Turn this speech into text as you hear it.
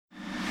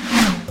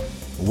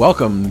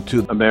Welcome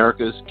to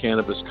America's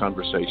Cannabis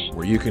Conversation,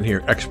 where you can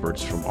hear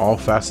experts from all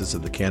facets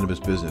of the cannabis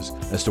business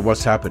as to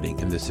what's happening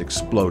in this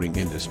exploding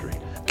industry.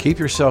 Keep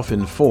yourself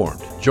informed.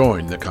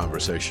 Join the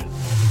conversation.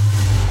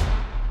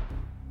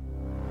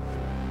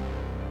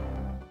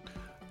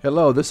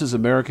 Hello, this is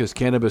America's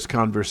Cannabis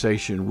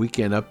Conversation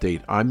Weekend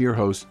Update. I'm your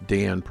host,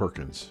 Dan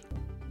Perkins.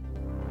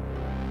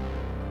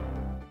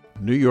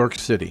 New York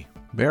City.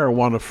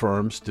 Marijuana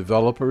firms,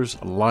 developers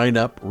line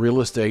up real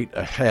estate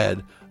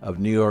ahead of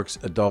New York's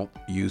adult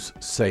use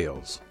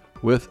sales.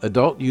 With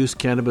adult use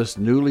cannabis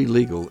newly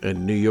legal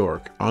in New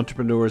York,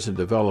 entrepreneurs and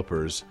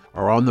developers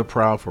are on the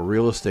prowl for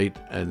real estate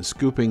and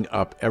scooping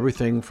up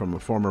everything from a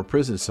former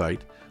prison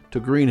site to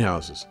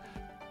greenhouses.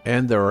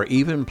 And there are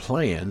even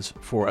plans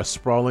for a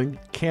sprawling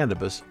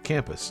cannabis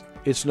campus.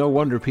 It's no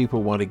wonder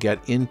people want to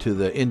get into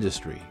the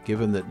industry,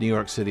 given that New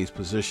York City's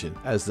position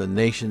as the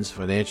nation's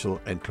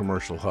financial and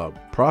commercial hub.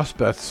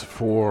 Prospects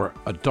for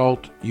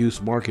adult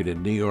use market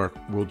in New York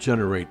will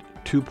generate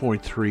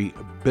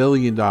 $2.3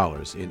 billion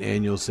in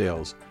annual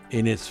sales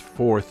in its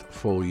fourth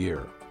full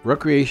year.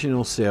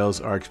 Recreational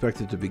sales are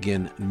expected to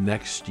begin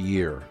next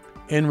year.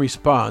 In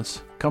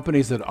response,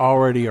 companies that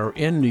already are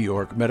in New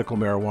York medical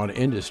marijuana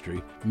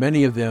industry,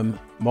 many of them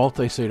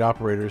multi-state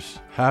operators,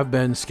 have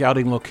been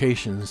scouting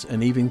locations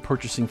and even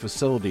purchasing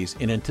facilities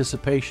in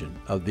anticipation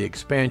of the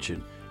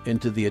expansion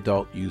into the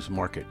adult use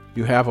market.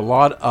 You have a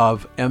lot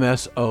of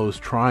MSOs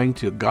trying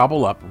to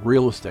gobble up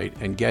real estate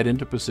and get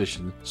into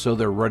position so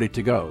they're ready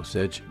to go,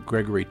 said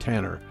Gregory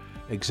Tanner,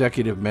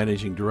 Executive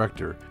Managing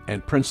Director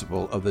and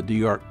Principal of the New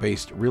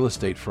York-based real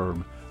estate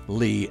firm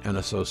Lee &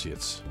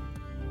 Associates.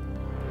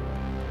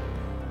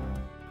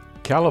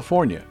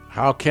 California,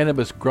 how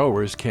cannabis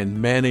growers can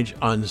manage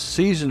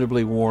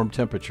unseasonably warm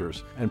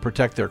temperatures and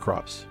protect their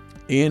crops.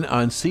 In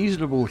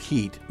unseasonable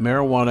heat,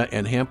 marijuana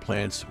and hemp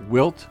plants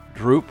wilt,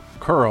 droop,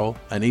 curl,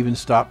 and even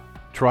stop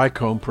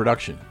trichome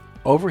production.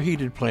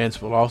 Overheated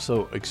plants will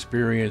also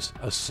experience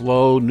a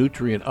slow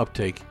nutrient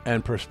uptake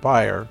and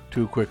perspire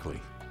too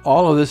quickly.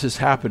 All of this is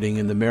happening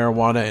in the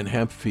marijuana and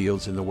hemp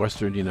fields in the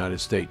western United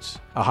States.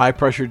 A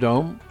high-pressure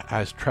dome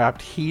has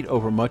trapped heat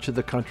over much of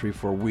the country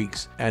for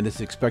weeks and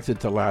is expected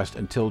to last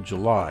until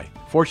July.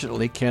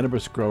 Fortunately,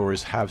 cannabis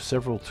growers have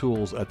several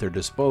tools at their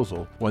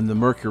disposal when the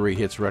mercury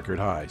hits record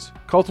highs.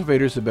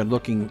 Cultivators have been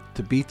looking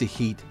to beat the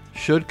heat,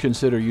 should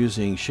consider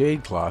using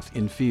shade cloth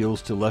in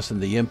fields to lessen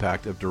the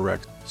impact of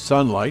direct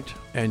sunlight,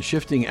 and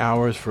shifting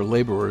hours for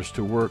laborers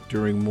to work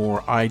during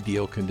more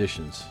ideal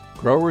conditions.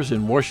 Growers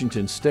in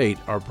Washington state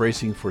are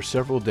bracing for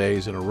several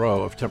days in a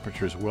row of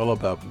temperatures well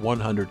above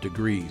 100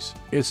 degrees.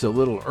 It's a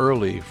little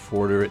early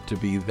for it to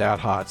be that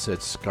hot,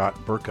 said Scott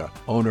Burka,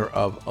 owner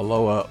of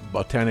Aloha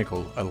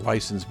Botanical, a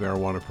licensed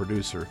marijuana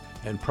producer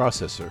and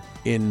processor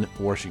in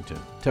Washington.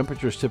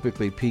 Temperatures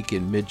typically peak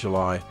in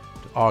mid-July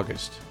to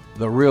August.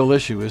 The real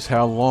issue is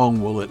how long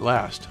will it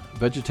last?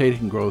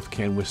 Vegetation growth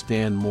can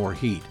withstand more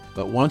heat,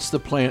 but once the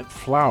plant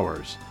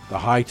flowers, the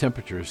high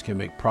temperatures can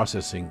make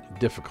processing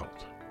difficult.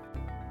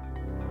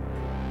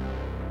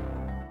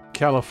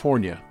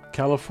 California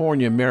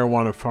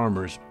marijuana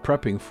farmers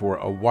prepping for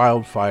a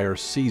wildfire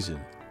season.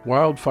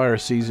 Wildfire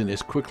season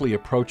is quickly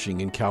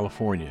approaching in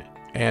California,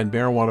 and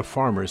marijuana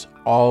farmers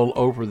all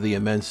over the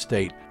immense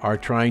state are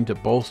trying to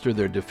bolster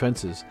their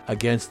defenses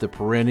against the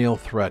perennial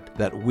threat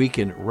that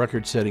weakened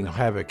record-setting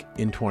havoc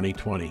in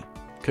 2020.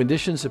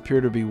 Conditions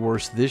appear to be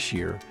worse this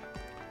year,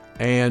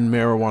 and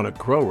marijuana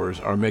growers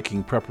are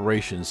making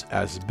preparations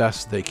as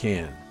best they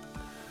can.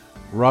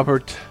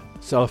 Robert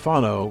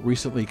Salafano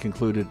recently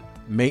concluded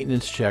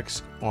maintenance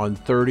checks on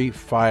 30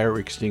 fire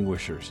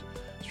extinguishers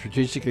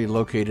strategically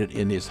located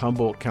in his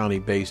Humboldt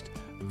County-based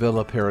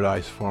Villa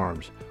Paradise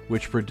Farms,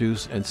 which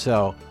produce and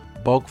sell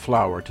bulk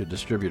flower to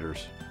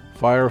distributors.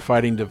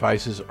 Firefighting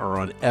devices are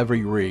on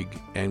every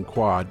rig and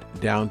quad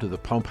down to the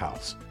pump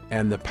house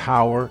and the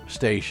power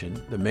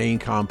station, the main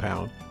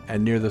compound,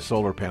 and near the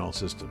solar panel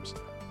systems.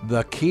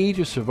 The key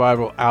to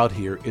survival out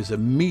here is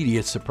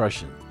immediate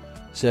suppression,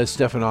 says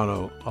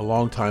Stefanano, a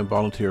longtime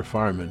volunteer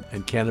fireman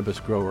and cannabis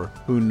grower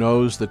who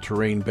knows the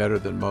terrain better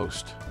than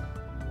most.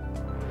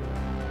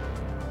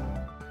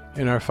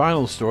 In our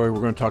final story,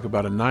 we're going to talk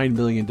about a $9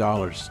 million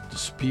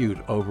dispute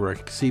over a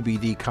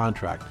CBD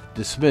contract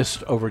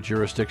dismissed over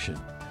jurisdiction.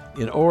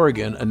 In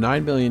Oregon, a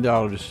 $9 million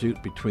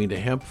dispute between a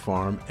hemp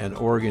farm and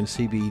Oregon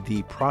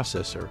CBD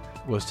processor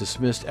was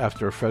dismissed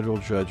after a federal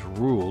judge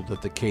ruled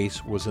that the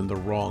case was in the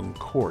wrong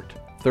court.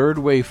 Third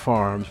Wave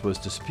Farms was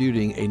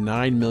disputing a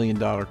 $9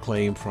 million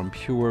claim from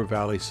Pure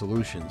Valley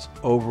Solutions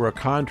over a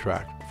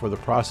contract for the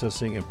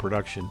processing and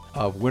production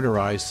of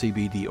winterized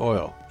CBD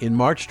oil. In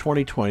March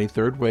 2020,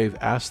 Third Wave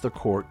asked the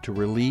court to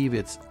relieve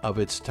its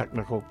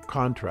technical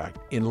contract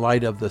in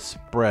light of the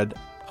spread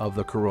of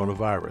the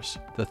coronavirus.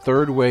 The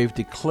Third Wave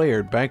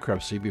declared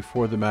bankruptcy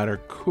before the matter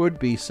could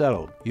be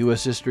settled.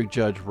 U.S. District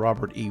Judge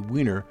Robert E.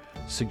 Weiner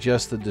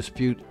suggests the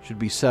dispute should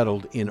be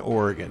settled in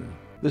Oregon.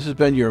 This has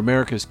been your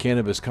America's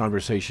Cannabis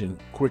Conversation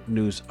Quick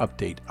News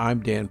Update.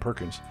 I'm Dan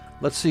Perkins.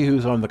 Let's see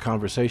who's on the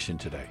conversation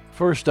today.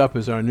 First up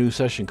is our new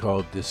session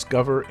called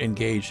Discover,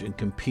 Engage, and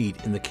Compete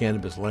in the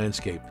Cannabis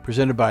Landscape,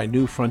 presented by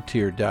New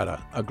Frontier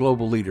Data, a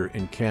global leader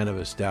in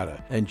cannabis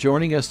data. And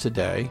joining us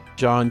today,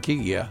 John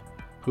Kigia,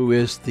 who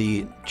is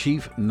the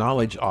Chief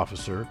Knowledge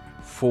Officer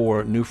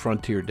for New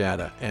Frontier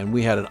Data. And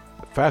we had a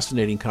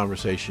fascinating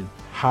conversation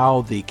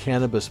how the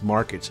cannabis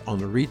markets on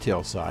the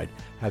retail side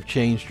have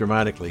changed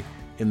dramatically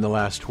in the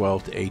last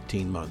 12 to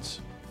 18 months.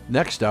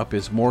 Next up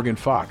is Morgan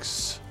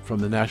Fox from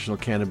the National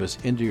Cannabis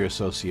Industry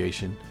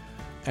Association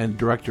and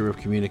Director of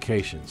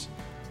Communications.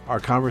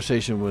 Our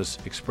conversation was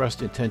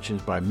expressed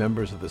intentions by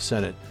members of the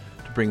Senate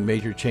to bring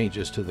major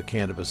changes to the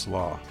cannabis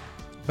law.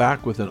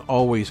 Back with an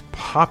always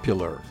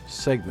popular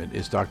segment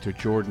is Dr.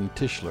 Jordan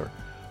Tischler,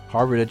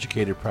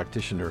 Harvard-educated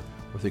practitioner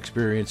with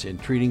experience in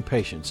treating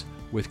patients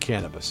with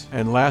cannabis.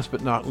 And last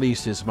but not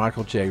least is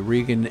Michael J.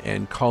 Regan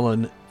and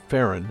Colin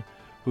Farron,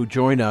 who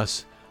join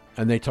us,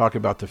 and they talk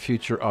about the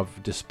future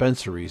of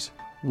dispensaries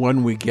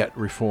when we get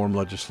reform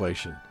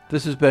legislation.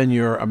 This has been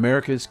your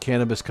America's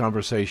Cannabis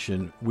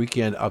Conversation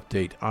Weekend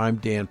Update. I'm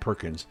Dan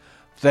Perkins.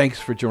 Thanks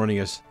for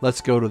joining us.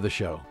 Let's go to the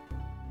show.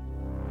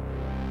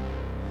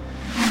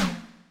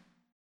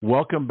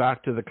 Welcome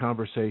back to the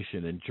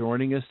conversation. And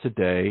joining us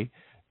today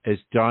is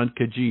John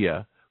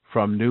Kigia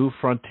from New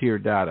Frontier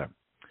Data.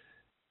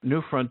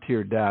 New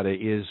Frontier Data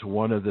is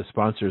one of the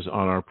sponsors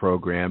on our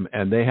program,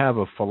 and they have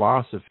a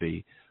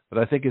philosophy that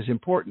I think is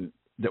important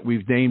that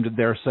we've named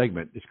their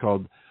segment. It's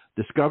called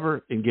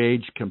Discover,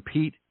 Engage,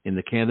 Compete in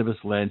the Cannabis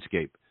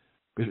Landscape.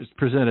 It's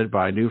presented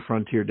by New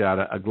Frontier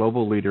Data, a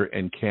global leader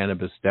in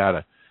cannabis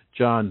data.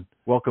 John,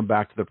 welcome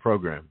back to the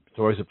program. It's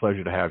always a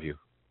pleasure to have you.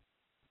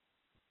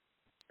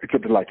 It's a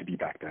delight to be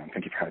back, Dan.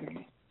 Thank you for having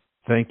me.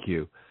 Thank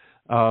you.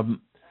 John,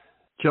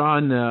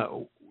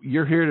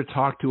 you're here to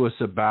talk to us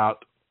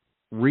about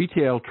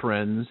retail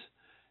trends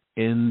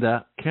in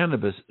the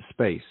cannabis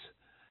space.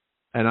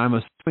 And I'm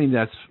assuming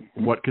that's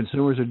what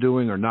consumers are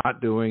doing or not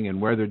doing and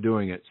where they're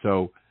doing it.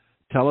 So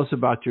tell us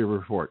about your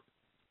report.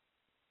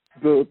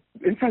 The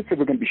insights that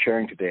we're going to be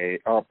sharing today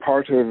are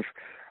part of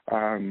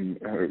some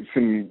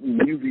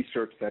new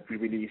research that we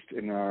released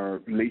in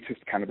our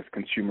latest cannabis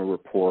consumer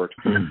report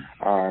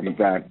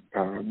that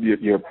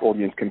your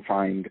audience can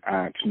find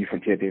at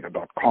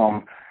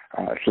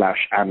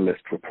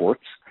newfrontierdata.com/analyst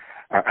reports,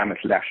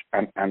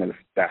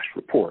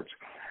 analyst-reports.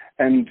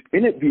 And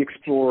in it, we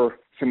explore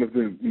some of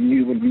the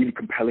new and really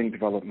compelling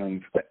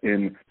developments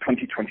in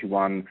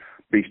 2021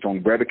 based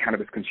on where the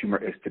cannabis consumer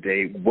is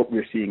today, what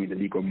we're seeing in the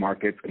legal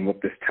markets, and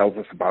what this tells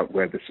us about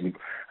where this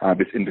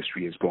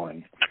industry is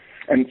going.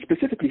 And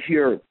specifically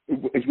here,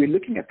 as we're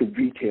looking at the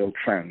retail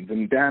trends,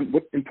 and Dan,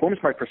 what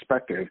informs my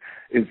perspective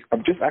is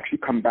I've just actually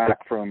come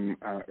back from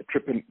a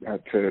trip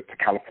to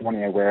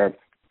California where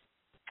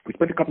we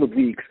spent a couple of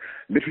weeks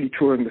literally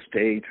touring the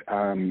state.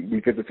 We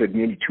visited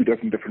nearly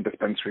 24 different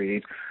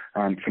dispensaries,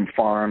 some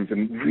farms,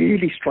 and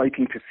really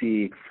striking to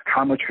see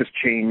how much has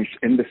changed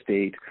in the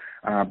state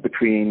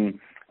between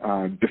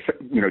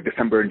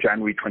December and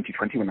January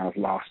 2020 when I was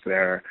last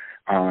there,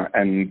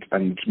 and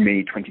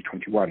May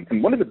 2021.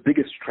 And one of the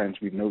biggest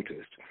trends we've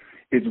noticed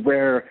is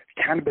where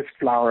cannabis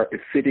flower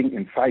is sitting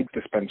inside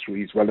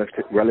dispensaries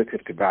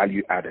relative to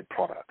value-added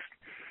products.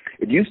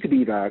 It used to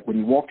be that when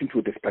you walked into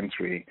a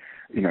dispensary,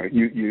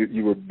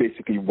 you were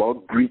basically well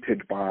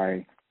greeted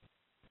by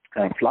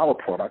flower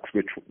products,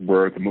 which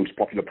were the most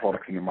popular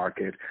products in the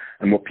market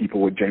and what people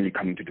would generally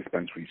come into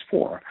dispensaries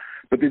for.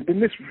 But there's been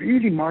this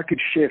really marked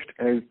shift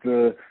as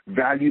the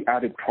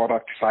value-added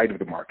product side of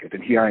the market.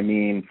 And here I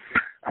mean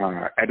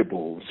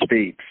edibles,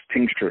 vapes,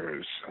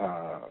 tinctures,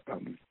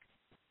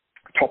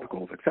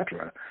 topicals,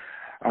 etc.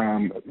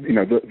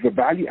 The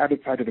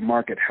value-added side of the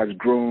market has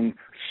grown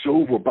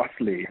so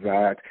robustly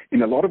that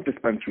in a lot of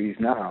dispensaries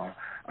now,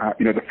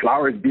 the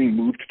flower is being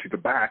moved to the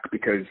back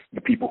because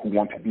the people who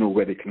want it know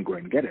where they can go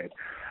and get it.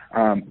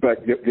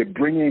 But they're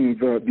bringing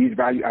these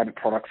value-added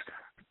products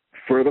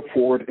further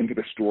forward into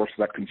the store so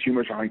that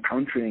consumers are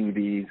encountering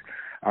these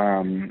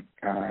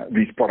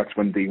products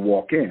when they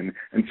walk in.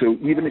 And so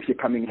even if you're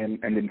coming in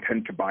and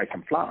intend to buy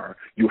some flower,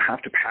 you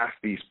have to pass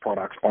these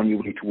products on your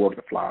way toward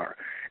the flower.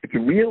 It's a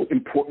real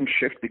important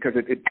shift because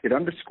it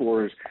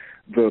underscores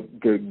the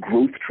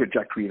growth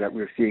trajectory that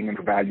we're seeing in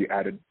the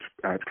value-added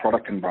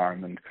product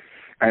environment.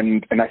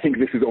 And I think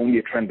this is only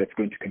a trend that's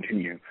going to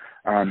continue.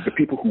 The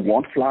people who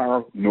want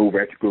flower know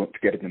where to go to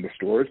get it in the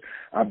stores,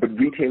 but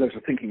retailers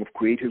are thinking of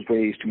creative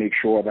ways to make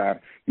sure that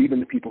even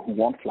the people who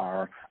want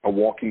flower are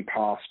walking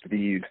past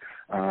these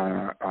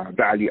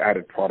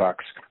value-added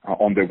products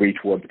on their way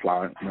towards the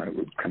flower,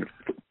 kind of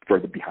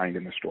further behind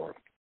in the store.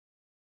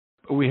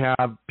 We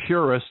have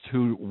purists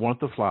who want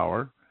the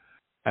flower,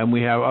 and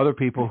we have other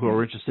people who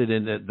are interested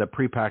in the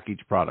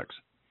prepackaged products.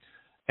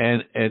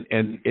 And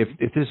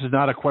if this is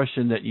not a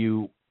question that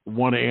you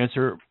want to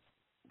answer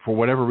for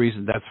whatever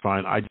reason, that's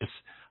fine. I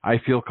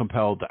feel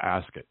compelled to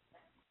ask it.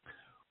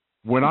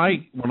 When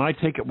I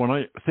think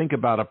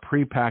about a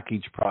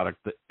prepackaged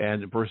product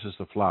and versus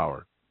the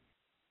flower,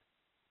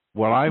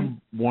 what I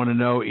want to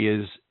know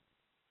is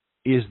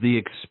the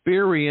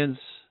experience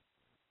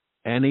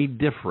any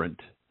different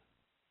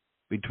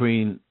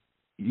between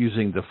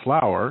using the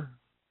flower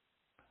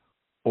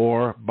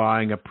or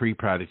buying a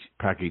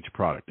pre-packaged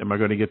product? Am I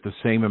going to get the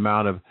same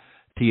amount of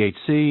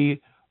THC,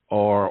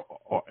 or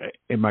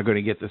am I going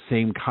to get the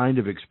same kind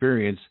of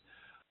experience,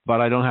 but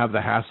I don't have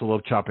the hassle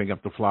of chopping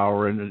up the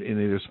flower and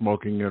either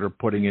smoking it or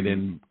putting it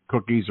in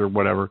cookies or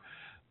whatever?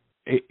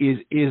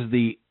 Is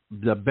the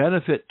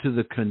benefit to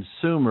the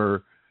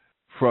consumer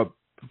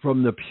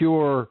from the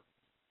pure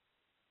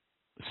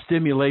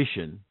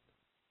stimulation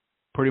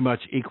pretty much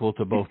equal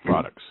to both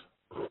products?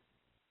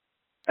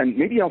 And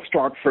maybe I'll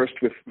start first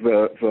with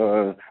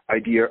the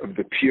idea of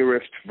the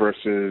purist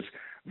versus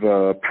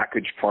the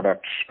packaged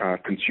product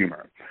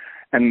consumer.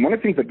 And one of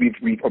the things that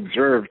we've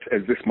observed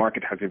as this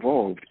market has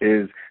evolved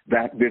is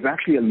that there's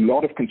actually a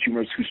lot of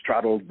consumers who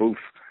straddle both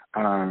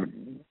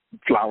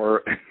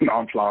flower and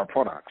non-flower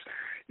products.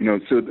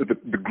 So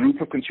the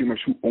group of consumers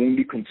who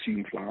only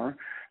consume flower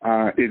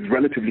is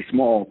relatively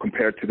small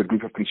compared to the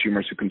group of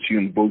consumers who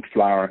consume both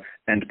flower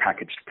and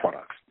packaged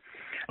products.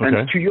 Okay.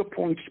 And to your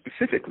point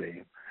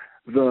specifically,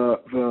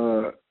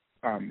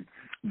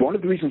 one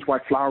of the reasons why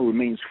flower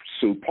remains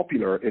so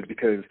popular is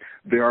because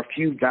there are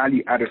few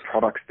value-added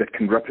products that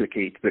can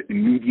replicate the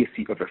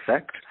immediacy of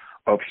effect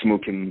of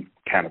smoking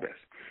cannabis.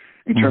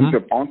 In terms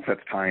of onset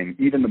time,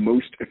 even the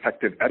most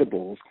effective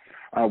edibles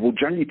will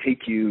generally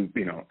take you,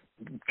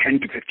 10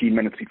 to 15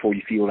 minutes before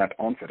you feel that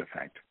onset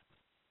effect.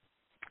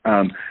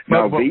 Now,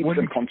 vapes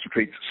and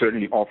concentrates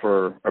certainly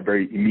offer a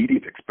very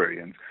immediate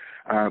experience.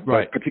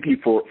 But particularly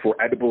for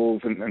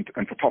edibles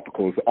and for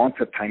topicals, the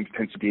onset time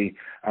tends to be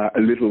a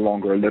little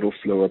longer, a little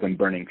slower than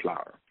burning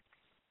flower.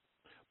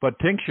 But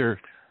tincture,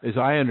 as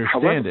I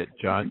understand it,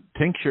 John,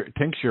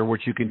 tincture,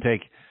 which you can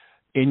take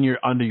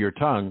under your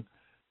tongue,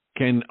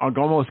 can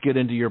almost get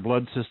into your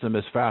blood system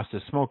as fast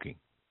as smoking.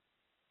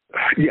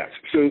 Yes.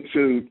 So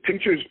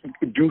tinctures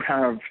do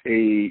have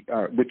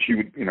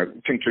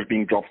tinctures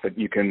being drops that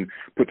you can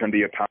put under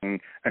your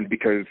tongue, and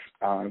because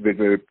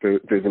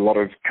there's a lot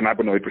of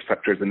cannabinoid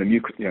receptors in the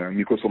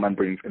mucosal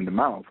membranes in the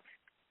mouth,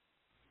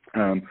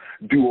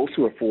 do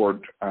also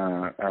afford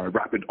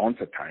rapid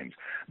onset times.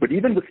 But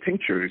even with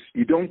tinctures,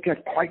 you don't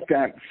get quite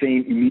that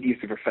same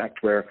immediacy of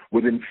effect where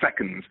within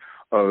seconds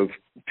of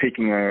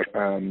taking of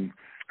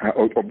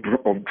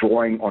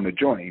drawing on a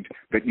joint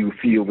that you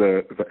feel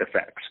the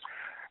effects.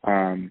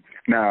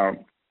 Now,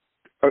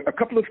 a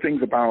couple of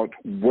things about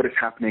what is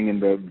happening in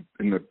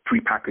the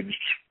prepackaged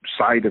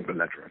side of the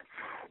ledger.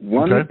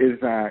 One is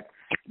that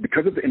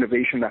because of the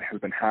innovation that has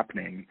been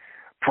happening,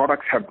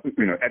 products have,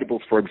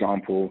 edibles, for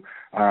example,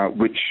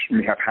 which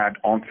may have had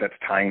onset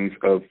times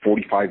of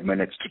 45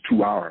 minutes to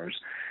 2 hours.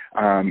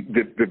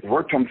 They've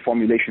worked on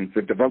formulations.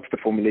 They've developed the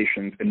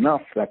formulations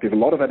enough that there's a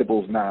lot of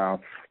edibles now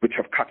which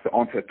have cut the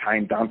onset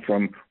time down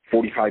from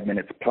 45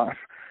 minutes plus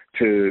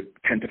to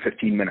 10 to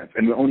 15 minutes.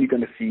 And we're only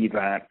going to see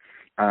that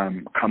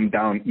come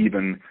down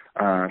even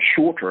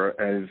shorter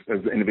as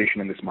the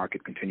innovation in this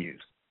market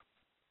continues.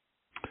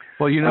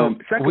 Well,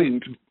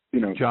 second,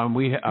 John,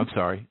 I'm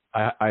sorry.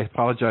 I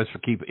apologize for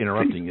keep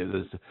interrupting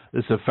you.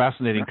 This is a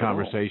fascinating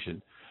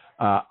conversation.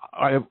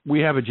 We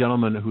have a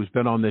gentleman who's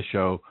been on this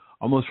show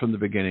almost from the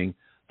beginning,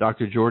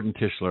 Dr. Jordan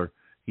Tischler.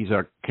 He's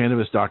our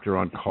cannabis doctor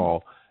on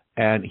call,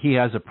 and he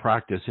has a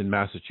practice in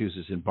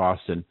Massachusetts, in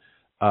Boston,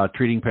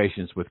 treating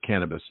patients with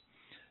cannabis.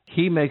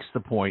 He makes the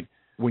point,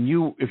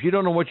 if you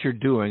don't know what you're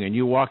doing and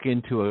you walk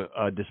into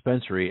a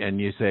dispensary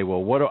and you say,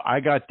 well, I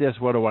got this,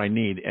 what do I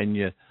need?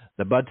 And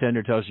the bud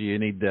tender tells you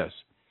need this.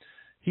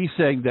 He's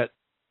saying that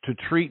to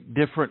treat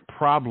different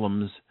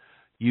problems,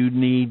 you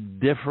need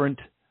different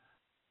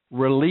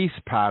release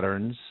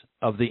patterns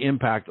of the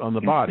impact on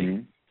the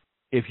body.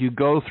 If you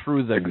go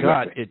through the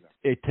gut,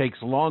 it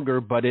takes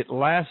longer, but it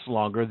lasts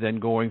longer than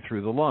going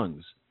through the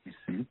lungs.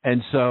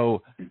 And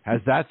so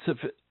has that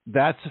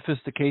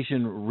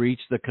sophistication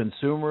reached the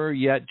consumer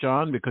yet,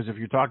 John? Because if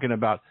you're talking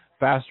about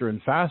faster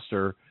and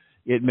faster,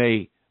 it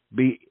may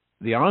be,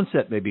 the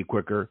onset may be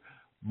quicker,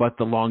 but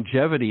the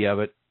longevity of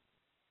it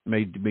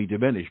may be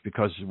diminished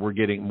because we're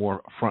getting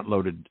more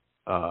front-loaded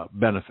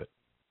benefit.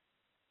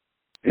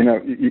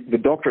 The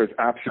doctor is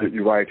absolutely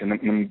right, and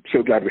I'm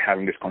so glad we're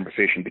having this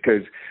conversation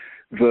because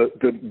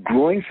the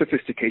growing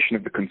sophistication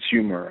of the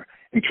consumer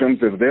in terms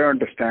of their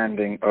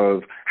understanding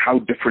of how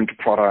different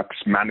products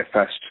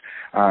manifest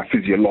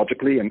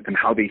physiologically and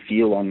how they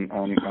feel on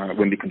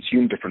when they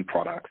consume different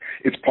products.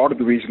 It's part of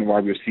the reason why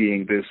we're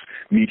seeing this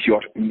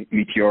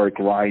meteoric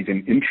rise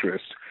in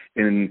interest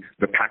in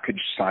the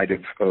packaged side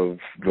of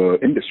the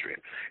industry.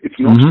 It's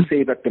not to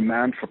say that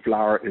demand for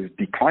flower is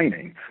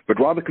declining, but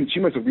rather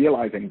consumers are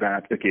realizing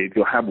that,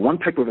 they'll have one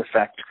type of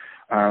effect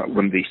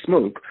when they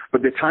smoke,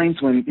 but there are times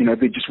when,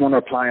 they just want to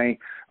apply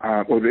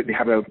or they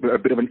have a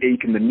bit of an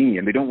ache in the knee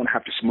and they don't want to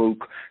have to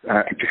smoke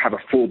to have a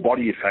full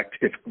body effect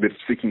if they're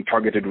seeking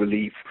targeted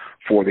relief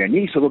for their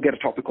knee, so they'll get a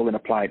topical and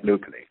apply it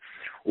locally.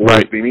 Or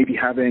they may be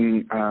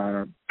having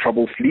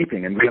trouble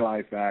sleeping and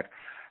realize that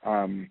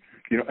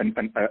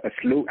a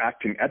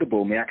slow-acting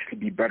edible may actually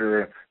be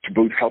better to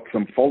both help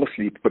them fall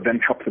asleep, but then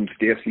help them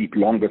stay asleep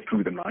longer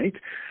through the night,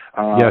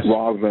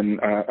 rather than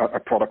a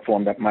product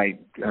form that might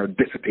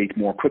dissipate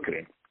more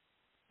quickly.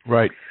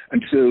 Right.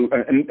 And so,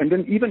 and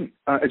then even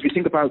as we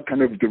think about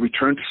kind of the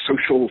return to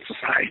social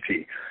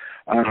society,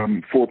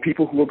 for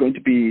people who are going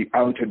to be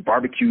out at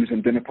barbecues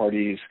and dinner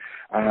parties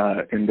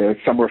in the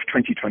summer of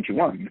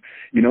 2021,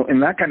 in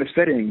that kind of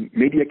setting,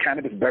 maybe a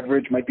cannabis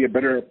beverage might be a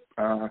better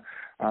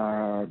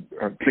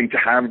thing to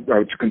have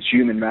to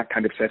consume in that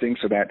kind of setting,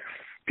 so that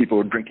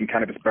people drinking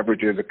cannabis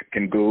beverages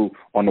can go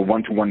on a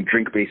one-to-one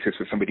drink basis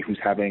with somebody who's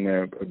having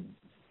a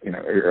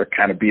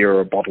can of beer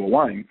or a bottle of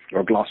wine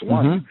or a glass of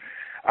wine.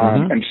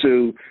 And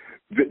so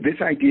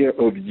this idea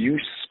of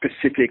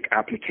use-specific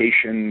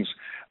applications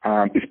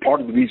is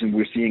part of the reason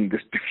we're seeing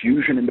this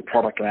diffusion in the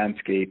product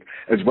landscape,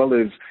 as well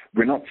as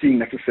we're not seeing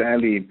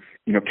necessarily,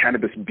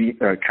 cannabis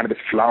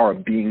flower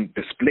being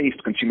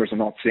displaced. Consumers are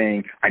not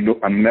saying,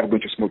 I'm never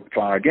going to smoke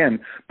flower again,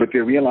 but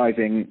they're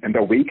realizing and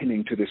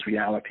awakening to this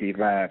reality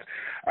that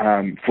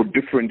for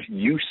different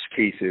use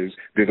cases,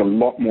 there's a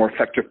lot more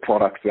effective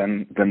products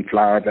than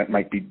flower that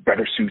might be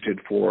better suited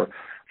for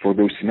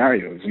those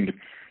scenarios. And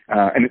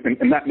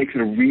that makes it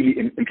a really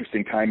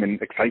interesting time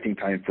and exciting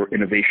time for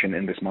innovation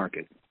in this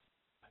market.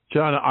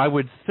 John, I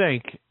would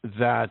think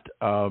that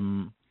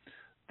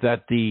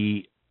that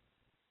the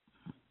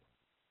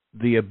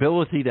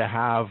ability to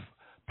have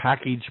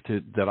package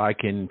that I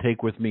can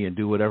take with me and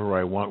do whatever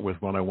I want with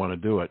when I want to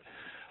do it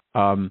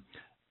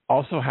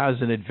also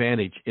has an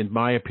advantage, in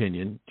my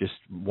opinion, just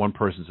one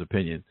person's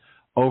opinion,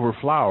 over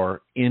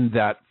flower, in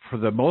that for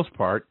the most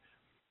part,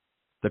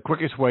 the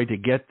quickest way to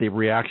get the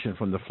reaction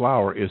from the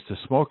flower is to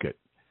smoke it.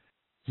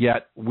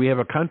 Yet we have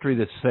a country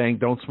that's saying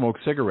don't smoke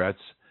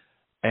cigarettes,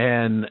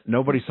 and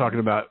nobody's talking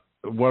about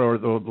what are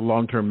the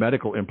long-term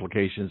medical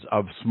implications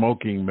of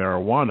smoking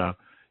marijuana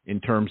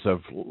in terms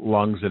of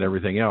lungs and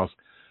everything else.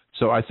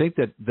 So I think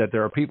that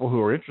there are people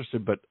who are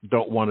interested but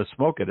don't want to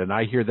smoke it, and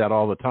I hear that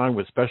all the time,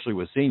 especially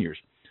with seniors.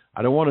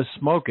 I don't want to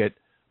smoke it,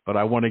 but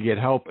I want to get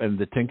help, and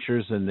the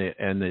tinctures and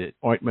the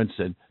ointments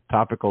and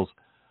topicals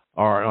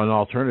are an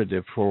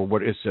alternative for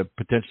what is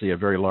potentially a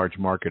very large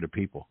market of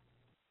people.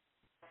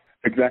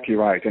 Exactly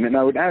right. And then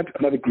I would add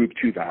another group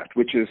to that,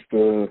 which is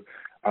the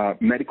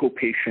medical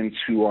patients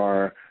who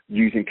are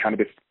using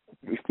cannabis,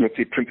 let's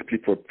say principally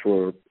for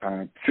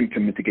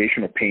symptom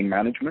mitigation or pain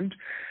management,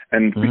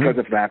 and because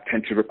of that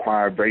tend to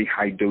require very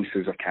high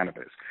doses of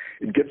cannabis.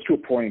 It gets to a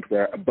point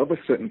where above a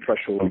certain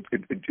threshold,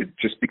 it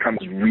just becomes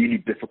really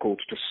difficult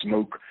to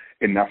smoke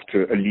enough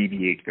to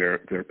alleviate their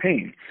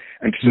pain.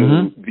 And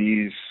so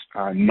these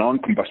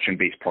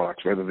non-combustion-based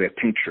products, whether they're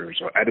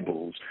tinctures or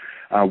edibles,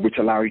 which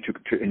allow you to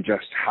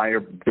ingest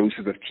higher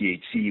doses of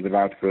THC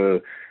without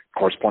the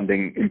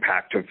corresponding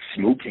impact of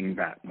smoking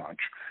that much,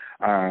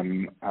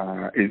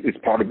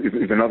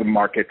 is another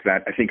market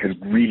that I think has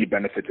really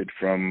benefited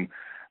from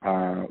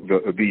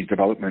these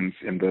developments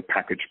in the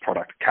packaged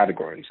product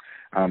categories.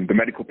 The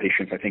medical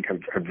patients, I think,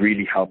 have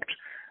really helped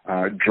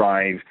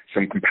drive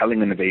some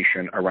compelling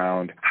innovation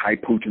around high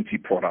potency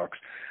products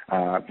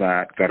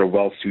that are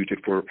well suited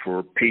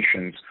for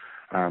patients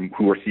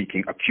who are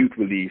seeking acute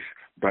relief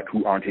but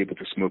who aren't able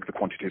to smoke the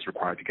quantities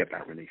required to get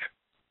that relief.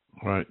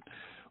 Right.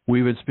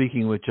 We've been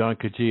speaking with John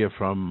Kajia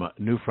from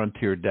New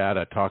Frontier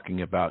Data,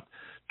 talking about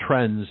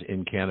trends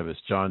in cannabis.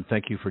 John,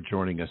 thank you for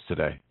joining us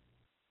today.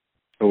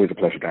 Always a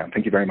pleasure, Dan.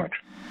 Thank you very much.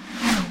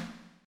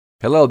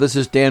 Hello, this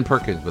is Dan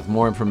Perkins with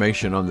more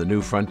information on the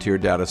New Frontier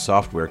Data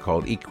software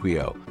called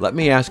Equio. Let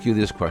me ask you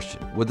this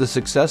question. Would the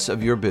success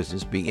of your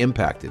business be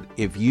impacted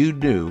if you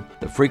knew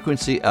the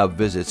frequency of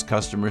visits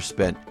customers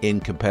spent in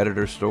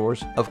competitor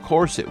stores? Of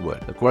course it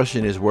would. The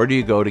question is, where do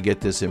you go to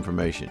get this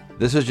information?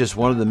 This is just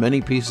one of the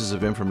many pieces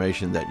of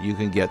information that you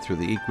can get through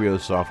the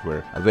Equio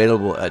software,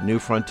 available at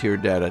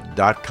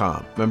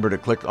newfrontierdata.com. Remember to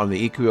click on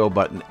the Equio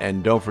button,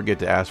 and don't forget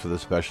to ask for the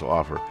special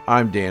offer.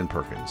 I'm Dan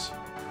Perkins.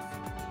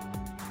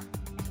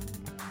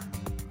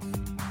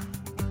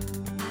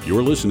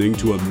 You're listening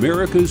to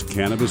America's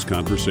Cannabis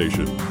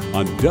Conversation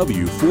on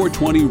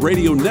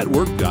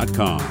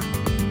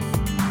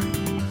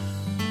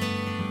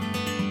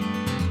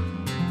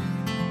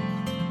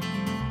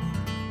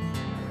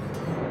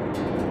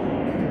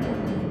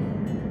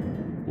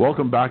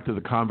Welcome back to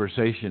the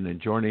conversation,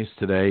 and joining us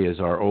today is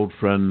our old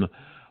friend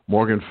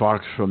Morgan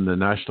Fox from the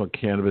National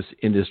Cannabis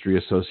Industry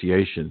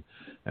Association,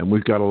 and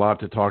we've got a lot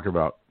to talk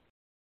about.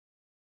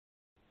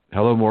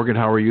 Hello, Morgan.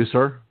 How are you,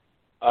 sir?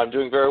 I'm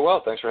doing very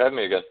well. Thanks for having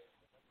me again.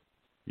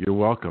 You're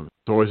welcome.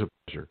 It's always a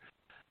pleasure.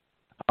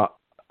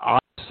 I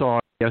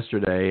saw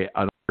yesterday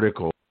an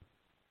article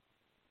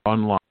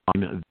online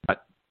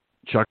that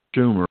Chuck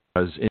Schumer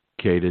has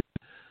indicated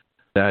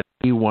that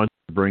he wants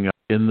to bring up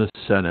in the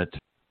Senate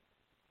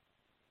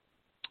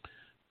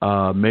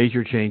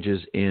major changes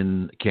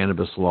in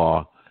cannabis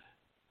law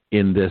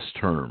in this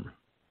term.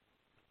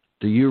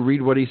 Do you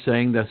read what he's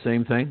saying, the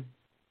same thing?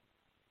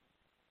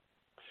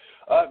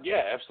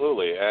 Yeah,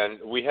 absolutely. And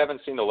we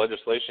haven't seen the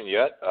legislation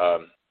yet.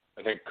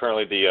 I think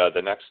currently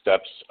the next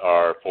steps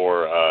are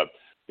for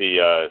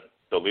the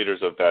leaders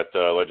of that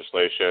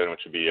legislation,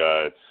 which would be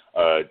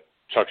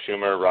Chuck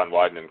Schumer, Ron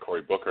Wyden, and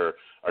Cory Booker,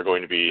 are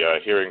going to be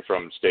hearing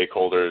from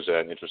stakeholders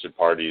and interested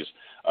parties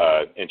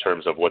in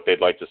terms of what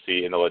they'd like to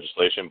see in the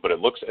legislation. But it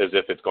looks as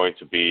if it's going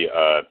to be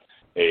a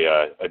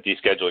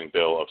descheduling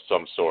bill of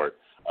some sort,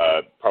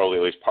 probably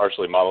at least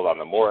partially modeled on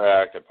the MORE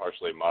Act and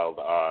partially modeled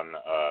on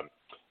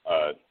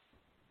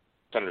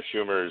Senator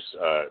Schumer's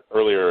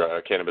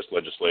earlier cannabis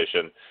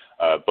legislation.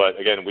 But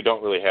again, we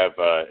don't really have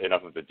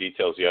enough of the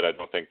details yet. I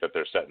don't think that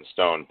they're set in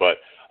stone. But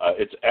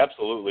it's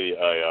absolutely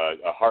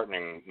a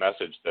heartening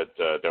message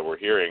that we're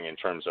hearing in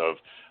terms of,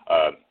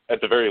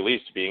 at the very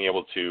least, being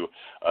able to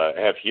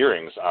have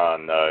hearings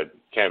on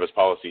cannabis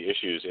policy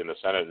issues in the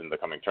Senate in the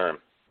coming term.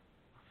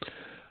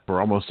 For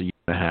almost a year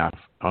and a half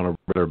on a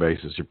regular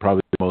basis. You're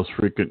probably the most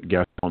frequent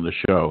guest on the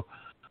show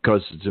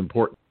because it's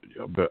important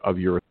of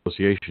your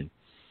association.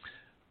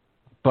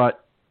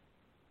 But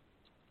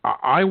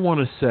I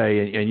want to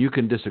say, and you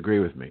can disagree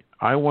with me,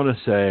 I want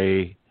to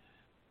say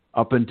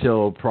up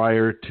until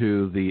prior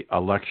to the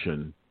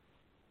election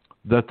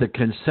that the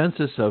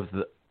consensus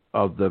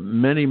of the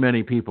many,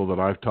 many people that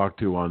I've talked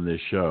to on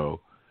this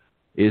show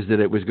is that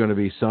it was going to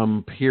be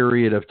some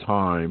period of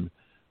time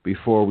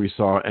before we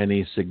saw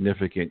any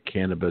significant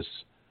cannabis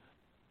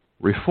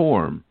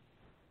reform.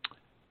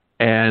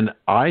 And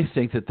I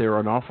think that there are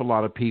an awful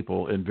lot of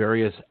people in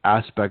various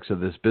aspects of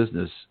this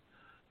business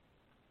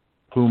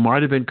who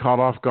might have been caught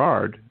off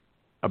guard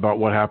about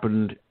what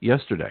happened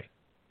yesterday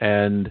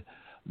and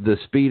the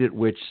speed at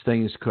which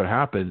things could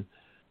happen.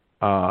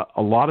 A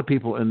lot of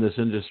people in this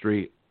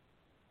industry,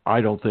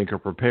 I don't think, are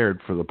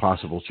prepared for the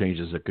possible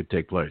changes that could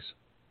take place.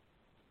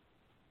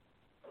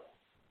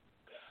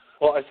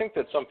 Well, I think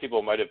that some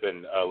people might have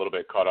been a little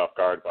bit caught off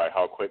guard by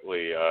how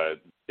quickly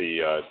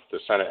the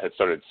Senate had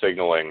started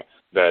signaling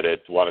that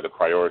it wanted to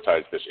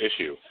prioritize this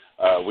issue.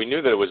 We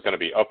knew that it was going to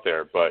be up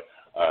there, but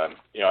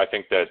I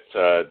think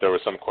that there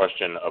was some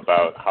question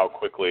about how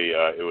quickly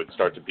it would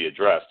start to be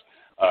addressed.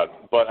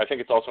 But I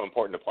think it's also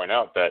important to point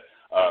out that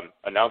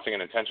announcing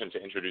an intention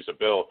to introduce a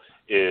bill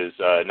is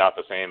not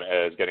the same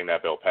as getting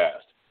that bill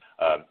passed.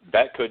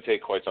 That could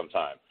take quite some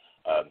time.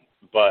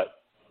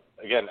 But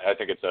again, I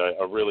think it's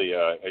a really,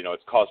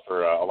 it's cause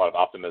for a lot of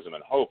optimism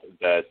and hope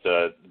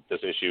that this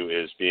issue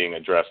is being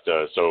addressed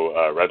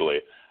so readily.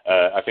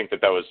 I think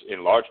that was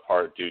in large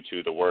part due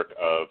to the work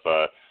of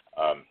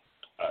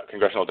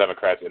congressional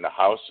Democrats in the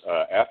House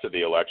after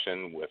the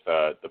election with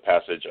the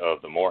passage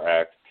of the MORE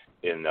Act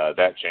in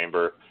that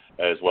chamber,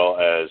 as well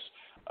as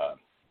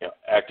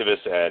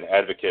activists and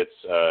advocates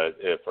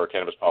for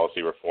cannabis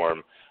policy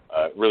reform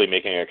really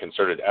making a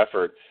concerted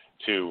effort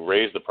to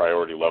raise the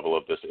priority level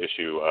of this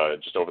issue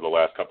just over the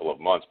last couple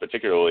of months,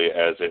 particularly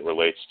as it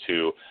relates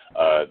to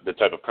the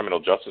type of criminal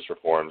justice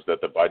reforms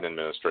that the Biden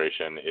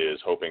administration is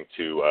hoping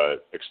to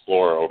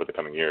explore over the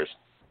coming years.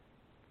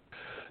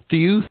 Do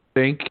you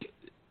think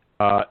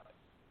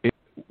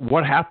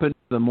what happened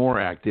to the MORE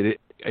Act? Did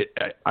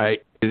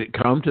it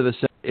come to the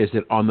Senate? Is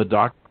it on the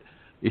docket?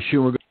 Is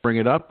Schumer going to bring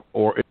it up,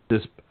 or is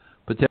this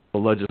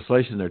potential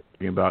legislation they're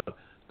talking about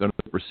going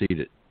to precede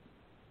it?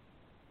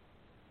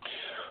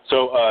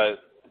 So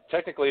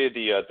technically,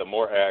 the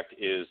MORE Act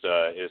is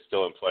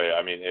still in play.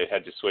 I mean, it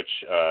had to switch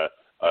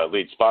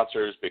lead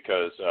sponsors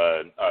because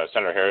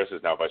Senator Harris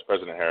is now Vice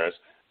President Harris,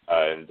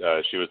 and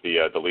she was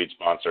the lead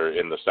sponsor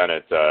in the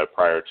Senate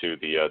prior to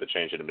the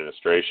change in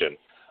administration.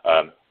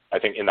 I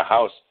think in the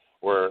House,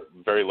 we're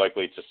very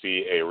likely to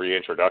see a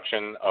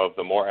reintroduction of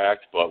the MORE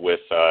Act, but with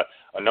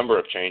a number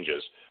of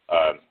changes.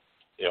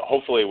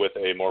 Hopefully with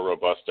a more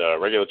robust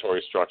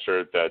regulatory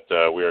structure that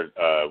we're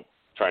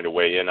trying to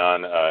weigh in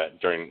on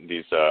during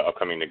these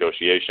upcoming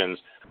negotiations,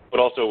 but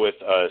also with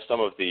some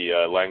of the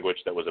language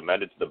that was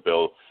amended to the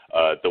bill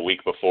the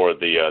week before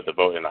the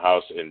vote in the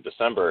House in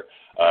December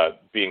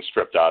being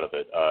stripped out of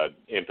it.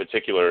 In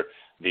particular,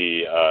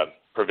 the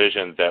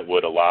provision that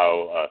would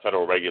allow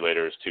federal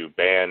regulators to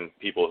ban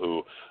people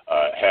who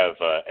have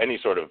any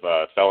sort of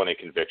felony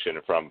conviction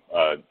from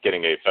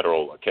getting a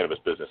federal cannabis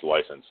business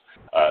license.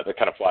 That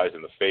kind of flies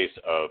in the face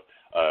of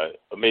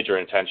a major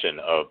intention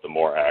of the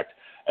MORE Act.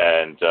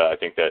 And I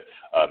think that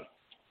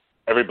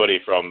everybody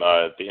from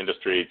the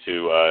industry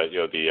to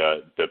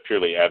the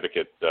purely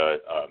advocate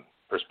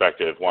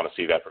perspective want to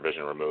see that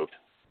provision removed.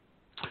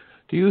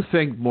 Do you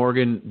think,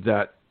 Morgan,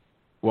 that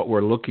what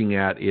we're looking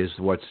at is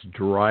what's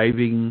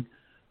driving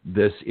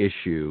this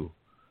issue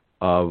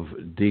of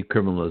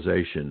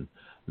decriminalization?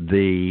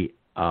 The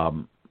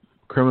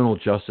criminal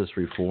justice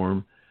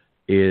reform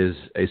is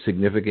a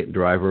significant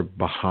driver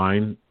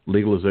behind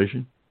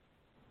legalization?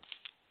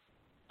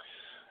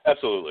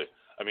 Absolutely.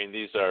 I mean,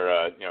 these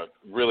are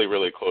really,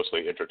 really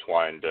closely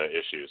intertwined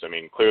issues. I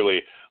mean,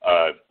 clearly,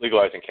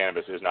 legalizing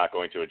cannabis is not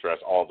going to address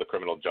all the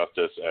criminal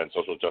justice and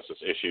social justice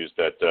issues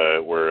that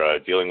we're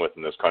dealing with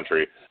in this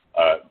country,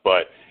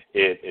 but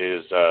it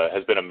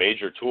has been a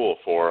major tool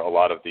for a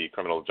lot of the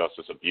criminal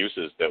justice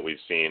abuses that we've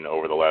seen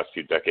over the last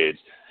few decades,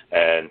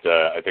 and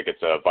I think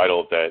it's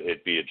vital that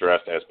it be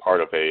addressed as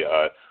part of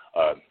a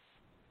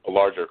a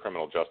larger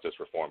criminal justice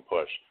reform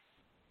push.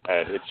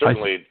 And it's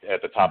certainly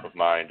at the top of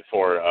mind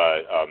for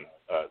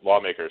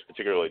lawmakers,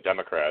 particularly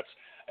Democrats.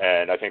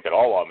 And I think that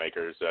all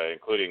lawmakers,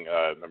 including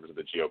members of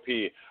the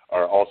GOP,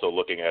 are also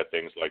looking at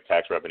things like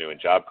tax revenue and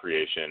job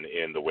creation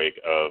in the wake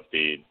of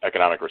the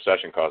economic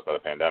recession caused by the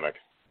pandemic.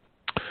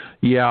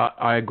 Yeah,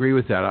 I agree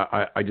with that.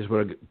 I just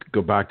want to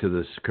go back to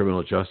this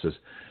criminal justice.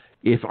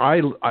 As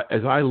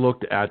I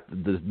looked at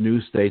the new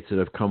states that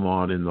have come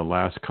on in the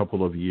last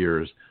couple of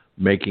years,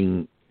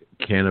 making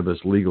cannabis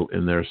legal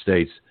in their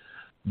states,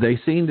 they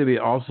seem to be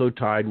also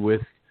tied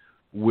with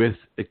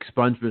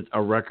expungement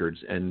of records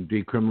and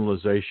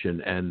decriminalization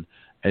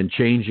and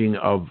changing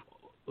of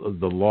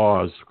the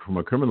laws from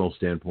a criminal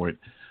standpoint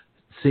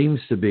seems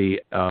to be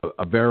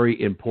a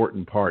very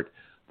important part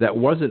that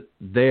wasn't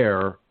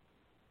there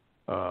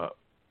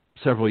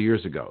several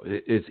years ago.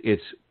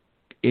 It's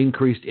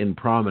increased in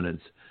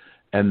prominence,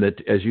 and that,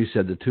 as you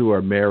said, the two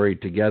are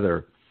married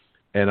together.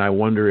 And I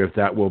wonder if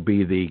that will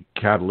be the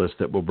catalyst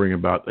that will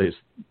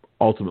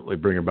ultimately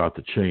bring about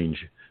the change,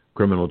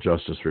 criminal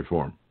justice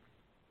reform.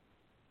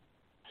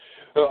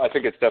 Well, I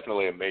think it's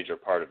definitely a major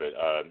part of it,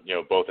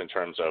 both in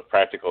terms of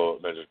practical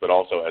measures, but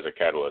also as a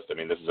catalyst. I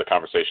mean, this is a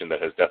conversation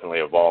that has definitely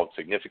evolved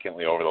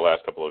significantly over the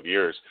last couple of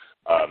years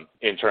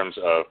in terms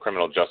of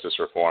criminal justice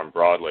reform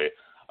broadly.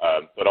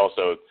 But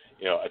also,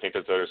 I think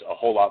that there's a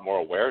whole lot more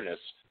awareness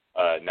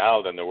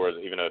now than there was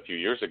even a few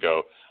years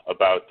ago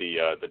about the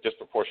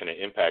disproportionate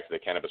impact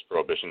that cannabis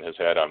prohibition has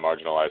had on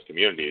marginalized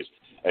communities.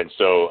 And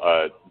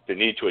so the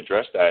need to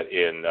address that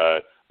in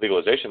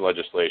legalization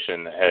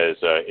legislation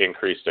has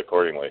increased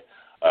accordingly.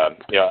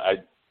 I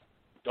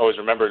always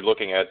remember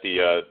looking at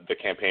the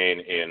campaign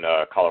in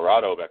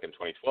Colorado back in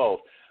 2012.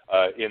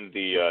 In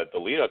the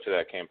lead up to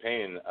that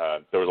campaign,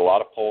 there was a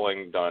lot of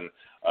polling done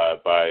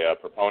by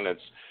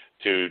proponents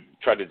to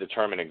try to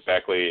determine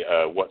exactly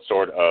what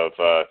sort of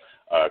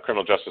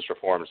criminal justice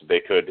reforms they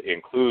could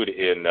include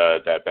in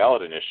that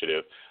ballot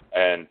initiative,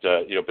 and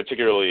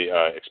particularly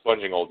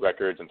expunging old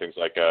records and things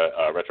like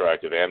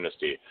retroactive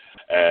amnesty.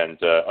 And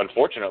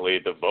unfortunately,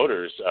 the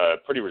voters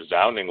pretty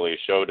resoundingly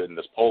showed in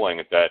this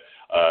polling that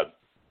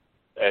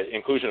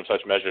inclusion of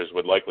such measures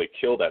would likely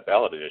kill that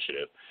ballot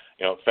initiative.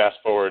 Fast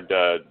forward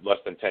less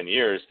than 10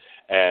 years,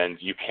 and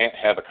you can't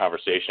have a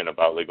conversation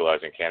about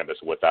legalizing cannabis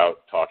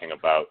without talking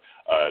about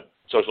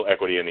social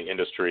equity in the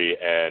industry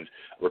and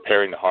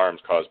repairing the harms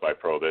caused by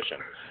prohibition.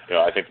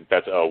 I think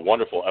that's a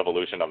wonderful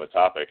evolution on the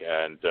topic,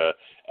 and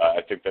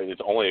I think that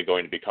it's only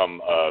going to become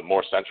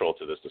more central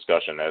to this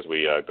discussion as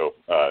we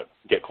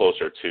get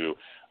closer to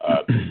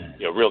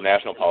real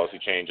national policy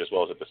change as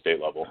well as at the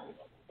state level.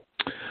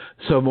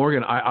 So,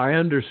 Morgan, I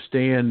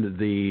understand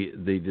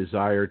the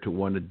desire to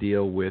want to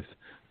deal with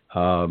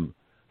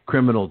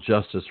criminal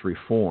justice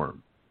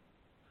reform.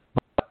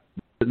 But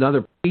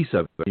another piece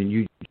of it, and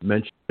you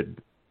mentioned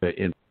it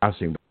in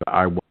passing, but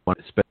I want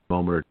to spend a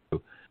moment or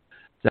two,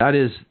 that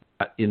is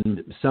that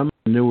in some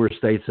newer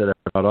states that are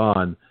brought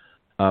on,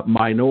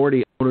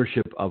 minority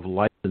ownership of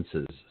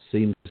licenses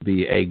seems to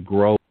be a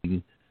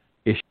growing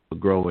issue, a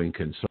growing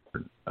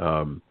concern.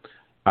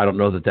 I don't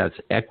know that that's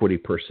equity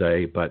per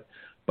se, but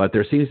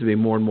there seems to be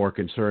more and more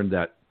concern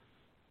that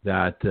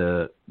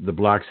the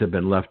blacks have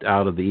been left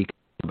out of the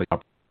economic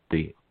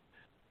opportunity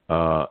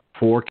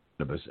for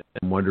cannabis.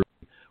 I'm wondering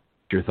what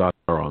your thoughts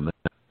are on that.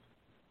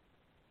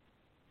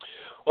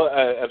 Well,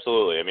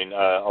 absolutely. I mean,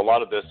 a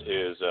lot of this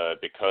is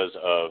because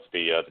of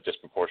the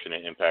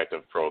disproportionate impact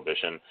of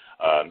prohibition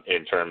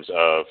in terms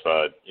of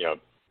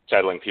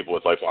saddling people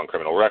with lifelong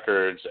criminal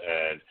records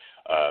and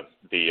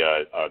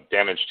the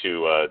damage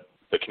to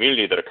the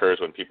community that occurs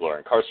when people are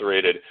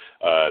incarcerated,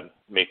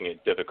 making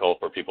it difficult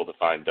for people to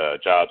find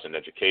jobs and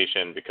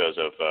education because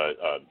of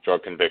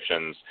drug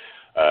convictions,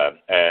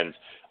 and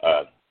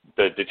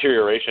the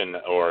deterioration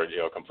or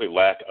complete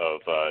lack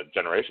of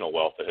generational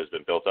wealth that has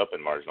been built up in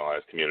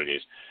marginalized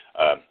communities.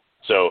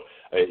 So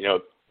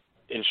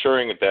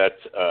ensuring that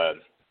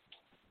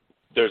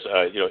there's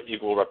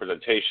equal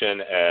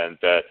representation and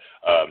that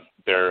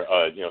there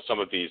some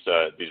of these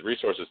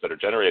resources that are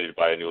generated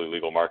by a newly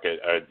legal market,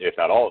 if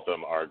not all of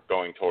them, are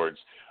going towards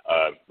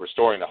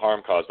restoring the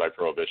harm caused by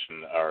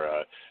prohibition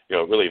are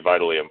really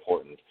vitally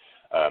important.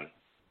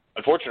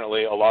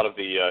 Unfortunately, a lot of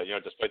the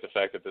despite the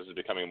fact that this is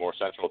becoming more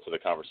central to the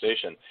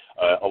conversation,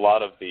 a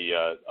lot of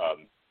the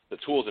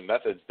tools and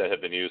methods that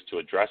have been used to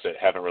address it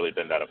haven't really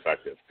been that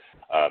effective.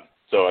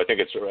 So I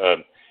think it's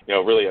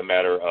really a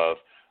matter of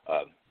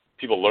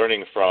people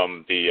learning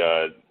from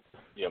the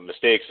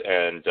mistakes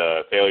and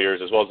failures,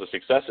 as well as the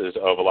successes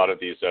of a lot of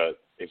these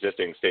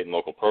existing state and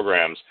local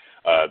programs,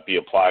 be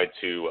applied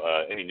to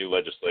any new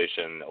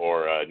legislation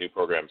or new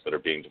programs that are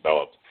being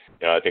developed.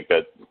 I think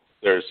that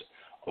there's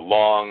a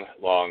long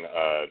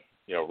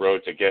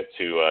road to get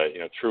to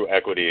true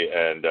equity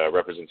and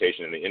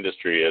representation in the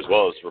industry, as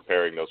well as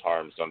repairing those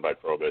harms done by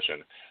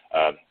prohibition.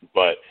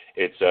 But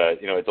it's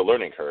a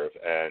learning curve,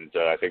 and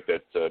I think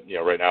that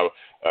right now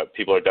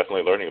people are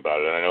definitely learning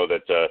about it. And I know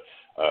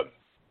that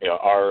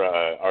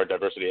our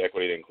diversity,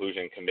 equity, and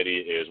inclusion committee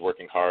is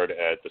working hard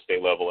at the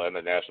state level and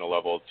the national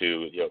level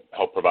to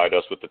help provide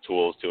us with the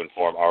tools to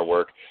inform our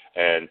work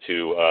and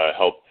to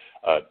help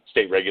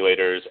state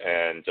regulators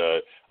and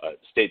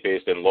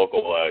state-based and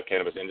local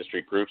cannabis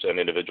industry groups and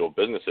individual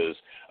businesses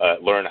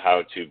learn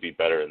how to be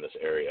better in this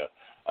area.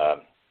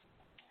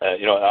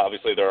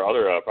 Obviously there are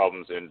other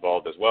problems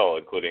involved as well,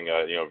 including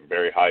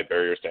very high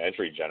barriers to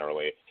entry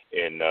generally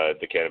in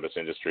the cannabis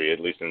industry, at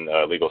least in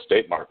legal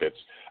state markets,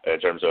 in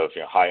terms of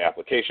high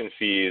application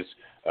fees,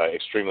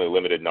 extremely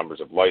limited numbers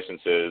of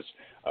licenses,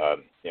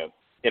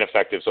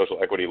 ineffective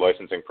social equity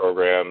licensing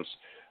programs.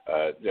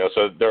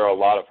 So there are a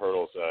lot of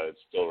hurdles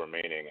still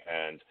remaining,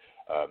 and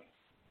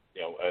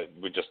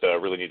we just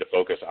really need to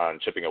focus on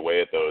chipping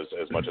away at those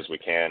as much as we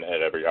can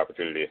at every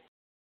opportunity.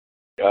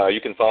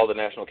 You can follow the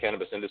National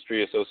Cannabis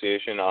Industry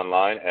Association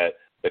online at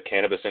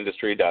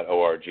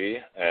thecannabisindustry.org,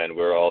 and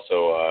we're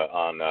also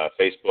on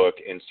Facebook,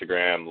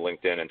 Instagram,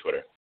 LinkedIn, and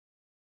Twitter.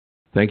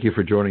 Thank you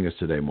for joining us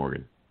today,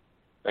 Morgan.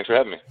 Thanks for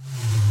having me.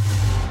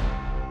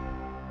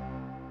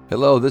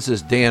 Hello, this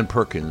is Dan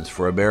Perkins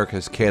for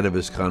America's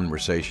Cannabis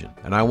Conversation,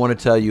 and I want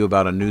to tell you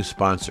about a new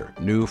sponsor,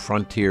 New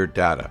Frontier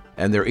Data,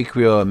 and their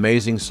Equio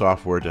amazing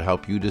software to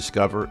help you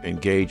discover,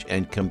 engage,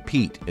 and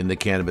compete in the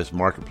cannabis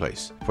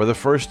marketplace. For the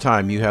first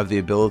time, you have the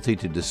ability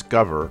to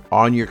discover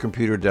on your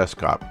computer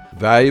desktop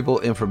valuable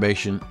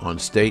information on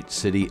state,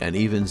 city, and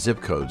even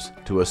zip codes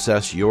to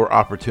assess your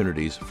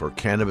opportunities for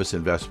cannabis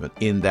investment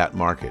in that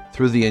market.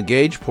 Through the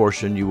Engage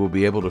portion, you will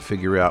be able to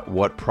figure out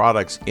what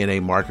products in a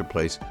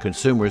marketplace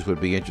consumers would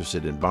be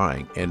interested in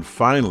buying. And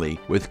finally,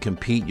 with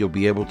Compete, you'll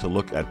be able to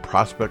look at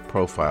prospect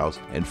profiles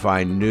and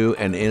find new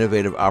and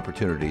innovative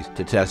opportunities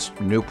to test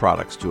new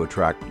products to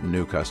attract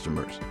new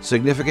customers.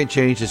 Significant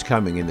change is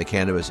coming in the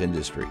cannabis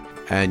industry,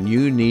 and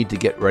you need to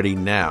get ready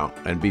now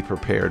and be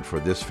prepared for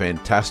this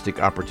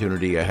fantastic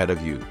opportunity ahead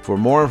of you. For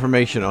more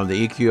information on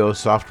the EQO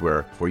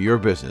software for your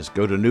business,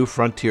 go to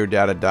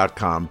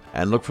newfrontierdata.com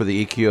and look for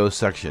the EQO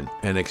section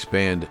and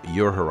expand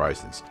your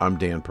horizons. I'm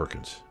Dan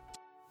Perkins.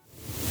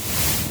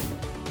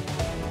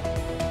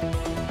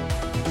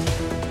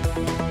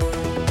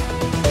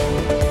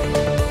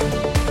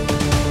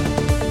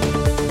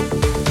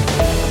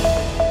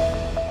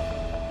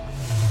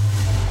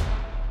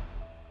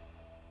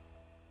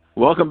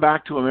 Welcome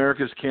back to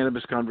America's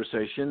Cannabis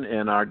Conversation,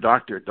 and our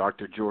Dr.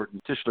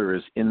 Jordan Tischler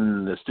is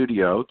in the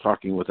studio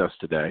talking with us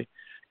today,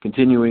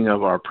 continuing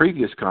of our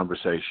previous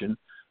conversation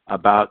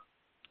about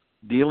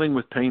dealing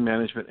with pain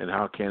management and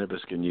how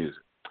cannabis can use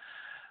it.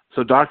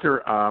 So,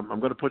 Doctor,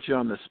 I'm going to put you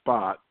on the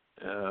spot.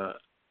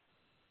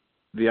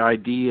 The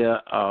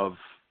idea of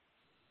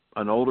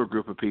an older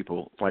group of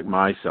people like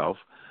myself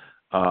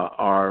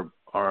are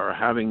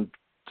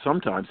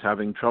sometimes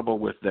having trouble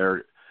with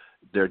their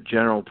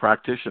general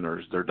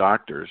practitioners, their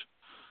doctors,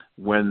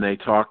 when they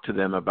talk to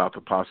them about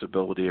the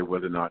possibility of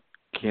whether or not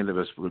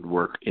cannabis would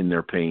work in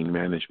their pain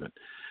management.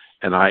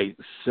 And I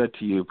said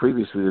to you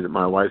previously that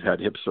my wife had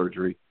hip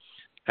surgery,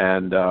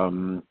 and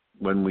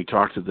when we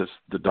talked to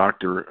the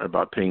doctor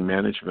about pain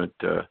management,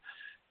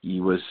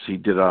 he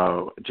did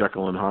a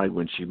Jekyll and Hyde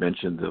when she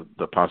mentioned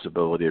the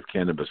possibility of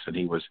cannabis, and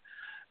he was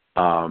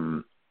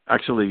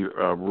actually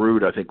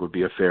rude. I think would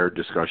be a fair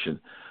discussion.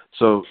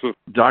 So,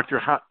 Doctor,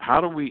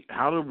 how do we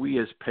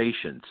as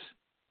patients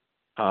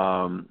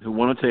who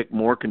want to take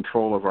more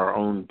control of our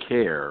own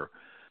care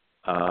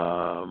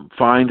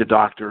find a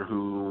doctor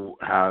who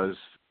has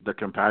the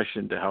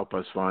compassion to help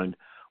us find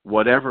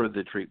whatever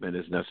the treatment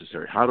is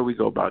necessary? How do we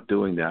go about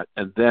doing that?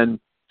 And then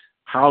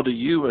how do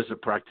you as a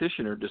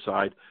practitioner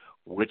decide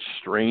which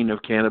strain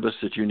of cannabis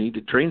that you need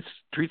to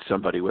treat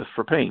somebody with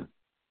for pain?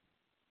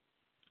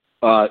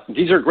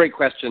 These are great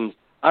questions.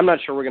 I'm not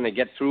sure we're going to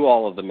get through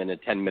all of them in a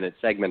 10-minute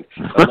segment,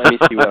 but let me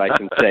see what I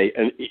can say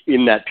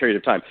in that period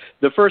of time.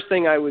 The first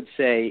thing I would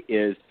say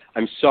is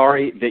I'm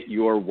sorry that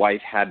your wife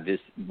had this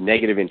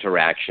negative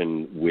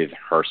interaction with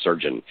her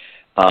surgeon.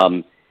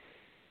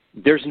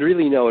 There's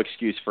really no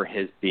excuse for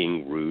his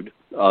being rude,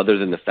 other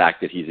than the fact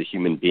that he's a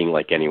human being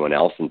like anyone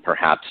else and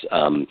perhaps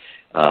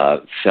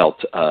felt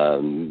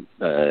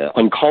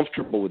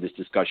uncomfortable with this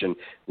discussion,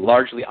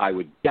 largely, I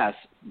would guess,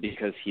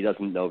 because he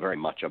doesn't know very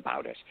much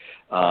about it.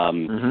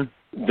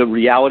 The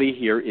reality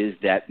here is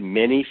that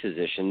many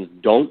physicians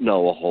don't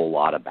know a whole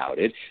lot about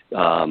it.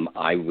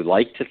 I would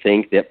like to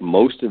think that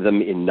most of them,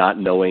 in not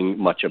knowing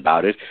much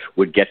about it,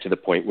 would get to the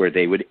point where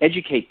they would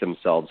educate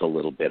themselves a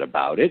little bit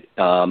about it,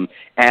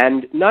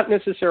 and not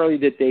necessarily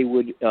that they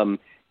would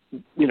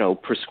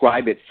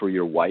prescribe it for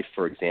your wife,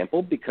 for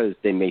example, because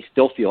they may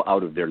still feel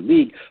out of their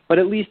league, but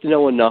at least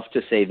know enough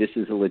to say this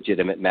is a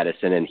legitimate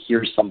medicine and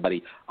here's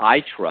somebody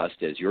I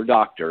trust as your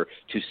doctor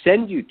to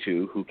send you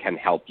to who can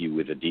help you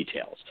with the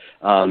details.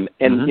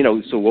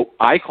 So what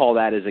I call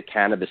that is a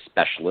cannabis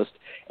specialist,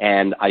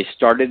 and I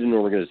started an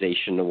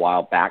organization a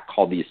while back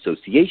called the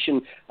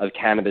Association of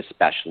Cannabis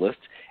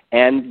Specialists,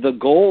 And the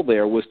goal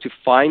there was to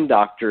find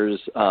doctors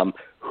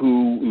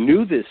who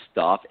knew this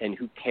stuff and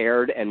who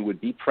cared and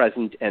would be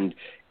present and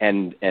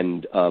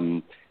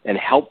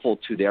helpful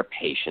to their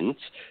patients,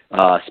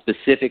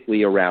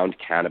 specifically around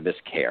cannabis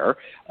care.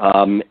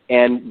 And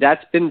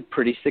that's been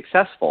pretty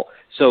successful.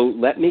 So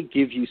let me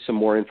give you some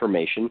more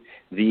information.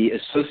 The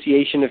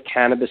Association of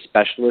Cannabis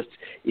Specialists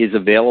is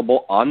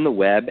available on the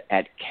web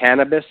at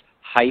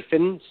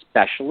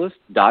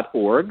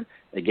cannabis-specialist.org.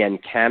 Again,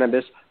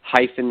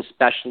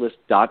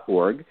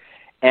 cannabis-specialist.org.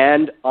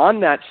 And on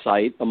that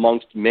site,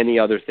 amongst many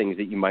other things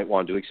that you might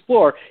want to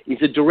explore,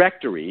 is a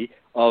directory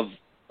of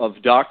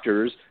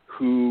doctors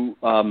who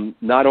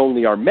not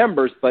only are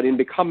members, but in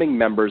becoming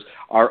members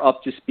are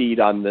up to speed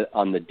on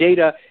the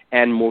data,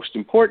 and most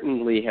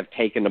importantly have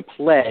taken a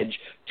pledge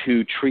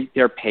to treat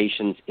their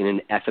patients in an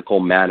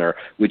ethical manner,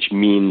 which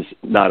means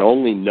not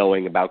only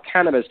knowing about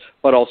cannabis,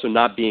 but also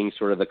not being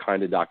sort of the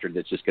kind of doctor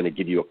that's just going to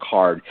give you a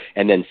card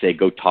and then say,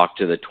 go talk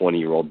to the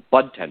 20-year-old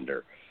bud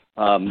tender.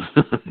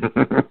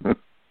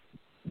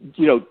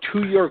 To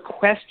your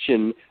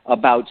question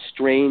about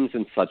strains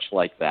and such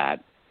like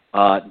that,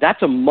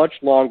 that's a much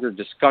longer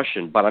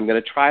discussion, but I'm going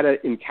to try to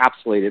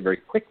encapsulate it very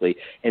quickly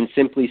and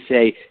simply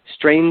say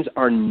strains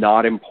are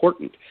not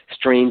important.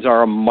 Strains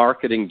are a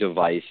marketing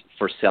device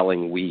for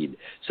selling weed.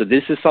 So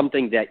this is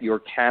something that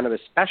your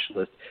cannabis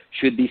specialist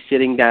should be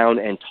sitting down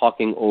and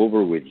talking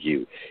over with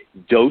you.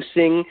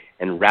 Dosing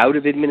and route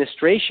of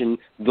administration,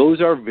 those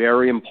are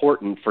very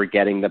important for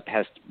getting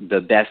the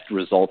best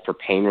result for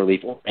pain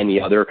relief or any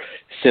other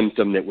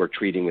symptom that we're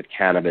treating with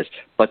cannabis.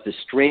 But the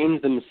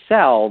strains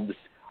themselves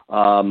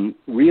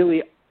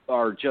really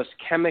are just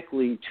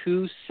chemically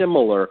too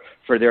similar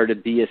for there to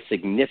be a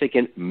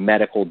significant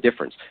medical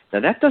difference. Now,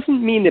 that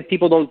doesn't mean that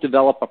people don't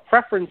develop a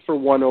preference for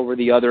one over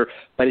the other,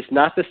 but it's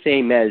not the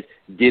same as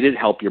did it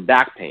help your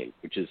back pain,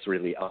 which is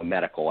really a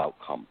medical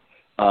outcome.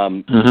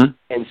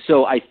 And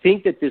so I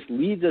think that this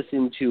leads us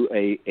into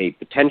a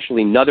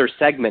potentially another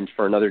segment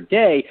for another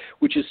day,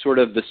 which is sort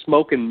of the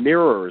smoke and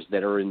mirrors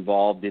that are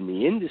involved in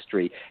the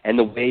industry and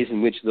the ways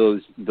in which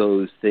those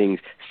things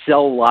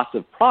sell lots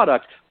of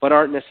product, but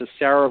aren't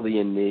necessarily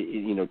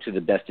to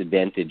the best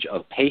advantage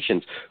of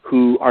patients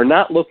who are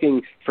not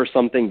looking for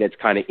something that's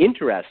kind of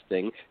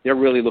interesting. They're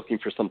really looking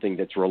for something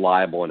that's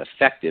reliable and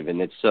effective.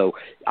 And so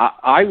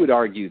I would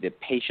argue that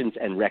patients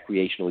and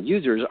recreational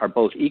users are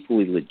both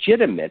equally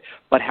legitimate,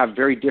 but have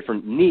very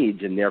different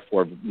needs and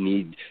therefore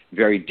need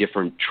very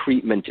different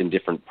treatment and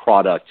different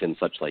products and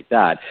such like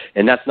that.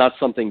 And that's not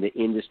something the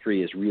industry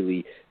has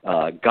really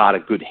got a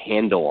good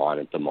handle on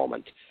at the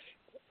moment.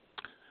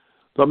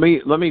 Let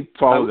me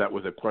follow that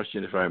with a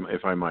question, if I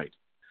might.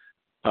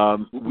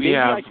 Maybe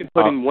I could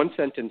put in one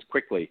sentence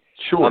quickly.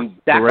 Sure.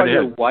 Back right on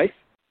ahead. your wife.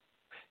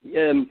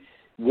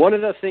 One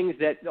of the things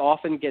that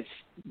often gets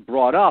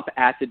brought up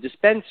at the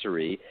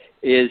dispensary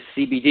is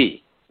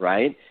CBD,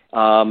 right?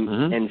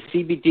 And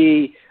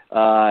CBD,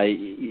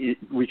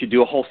 we could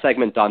do a whole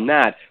segment on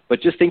that,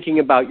 but just thinking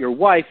about your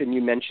wife, and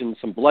you mentioned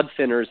some blood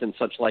thinners and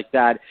such like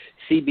that,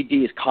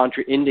 CBD is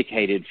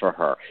contraindicated for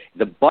her.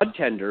 The bud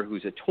tender,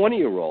 who's a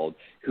 20-year-old,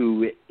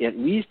 who, at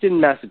least in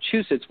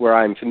Massachusetts, where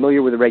I'm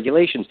familiar with the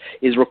regulations,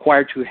 is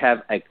required to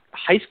have a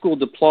high school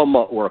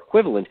diploma or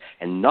equivalent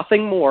and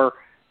nothing more,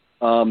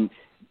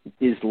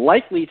 is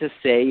likely to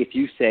say, if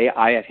you say,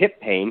 I have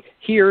hip pain,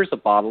 here's a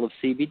bottle of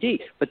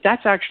CBD. But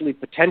that's actually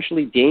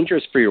potentially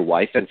dangerous for your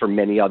wife and for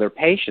many other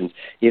patients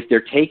if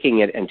they're taking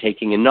it and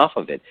taking enough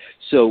of it.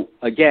 So,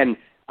 again,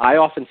 I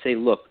often say,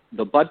 look,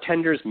 the bud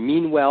tenders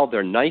mean well,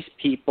 they're nice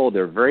people,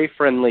 they're very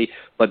friendly,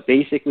 but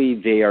basically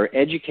they are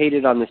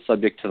educated on the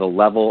subject to the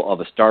level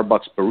of a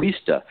Starbucks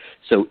barista.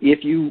 So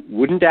if you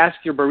wouldn't ask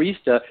your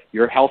barista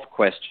your health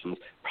questions,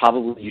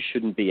 probably you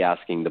shouldn't be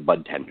asking the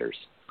bud tenders.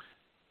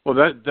 Well,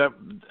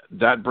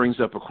 that brings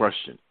up a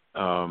question,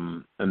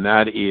 and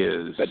that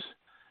is,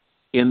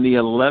 in the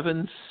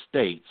 11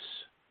 states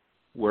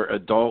where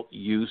adult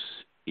use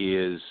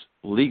is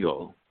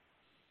legal,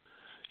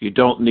 you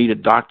don't need a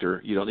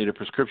doctor, you don't need a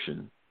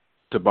prescription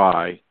to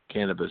buy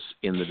cannabis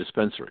in the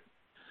dispensary.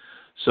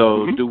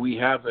 So do we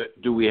have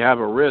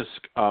a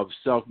risk of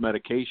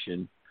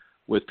self-medication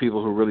with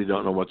people who really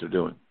don't know what they're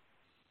doing?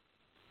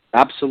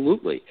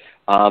 Absolutely.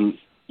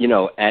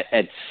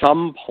 At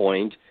some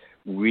point,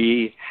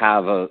 we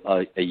have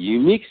a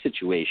unique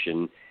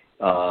situation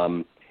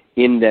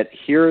in that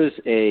here's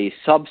a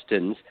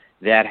substance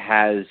that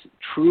has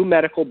true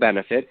medical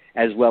benefit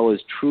as well as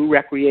true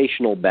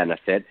recreational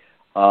benefit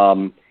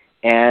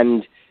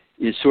and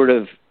is sort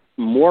of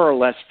more or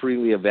less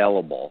freely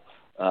available.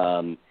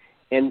 And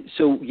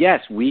so,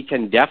 yes, we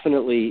can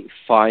definitely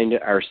find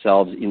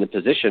ourselves in the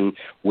position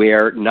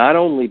where not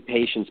only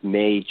patients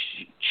may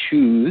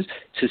choose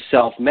to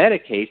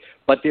self-medicate,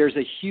 but there's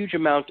a huge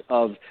amount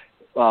of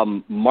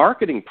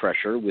marketing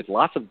pressure with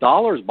lots of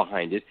dollars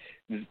behind it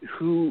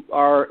who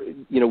are,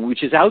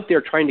 which is out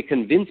there trying to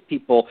convince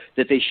people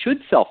that they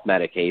should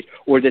self-medicate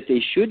or that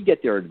they should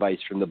get their advice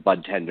from the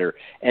bud tender.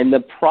 And the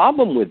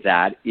problem with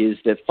that is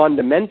that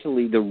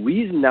fundamentally the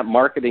reason that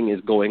marketing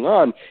is going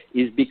on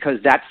is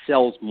because that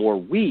sells more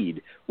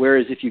weed.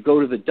 Whereas if you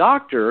go to the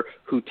doctor,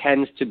 who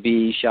tends to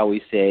be, shall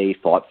we say,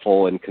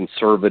 thoughtful and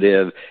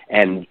conservative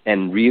and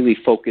really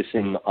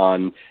focusing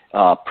on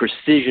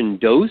precision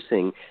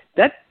dosing,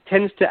 that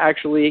tends to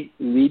actually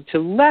lead to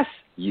less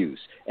use.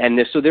 And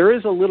so there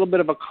is a little bit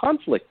of a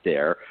conflict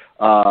there,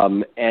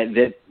 and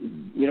that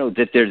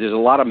there's a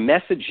lot of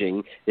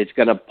messaging that's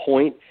going to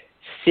point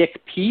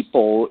sick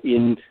people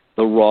in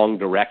the wrong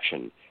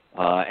direction.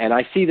 And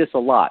I see this a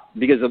lot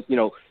because of,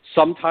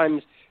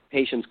 sometimes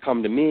patients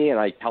come to me and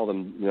I tell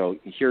them,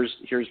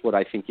 here's what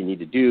I think you need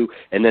to do.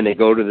 And then they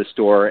go to the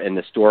store and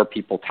the store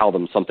people tell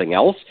them something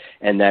else,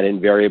 and that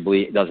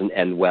invariably doesn't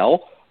end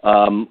well.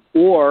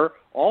 Or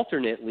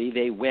alternately,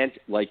 they went,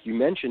 like you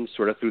mentioned,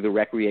 sort of through the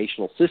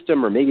recreational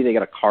system, or maybe they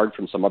got a card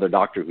from some other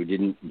doctor who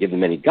didn't give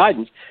them any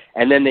guidance,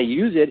 and then they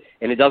use it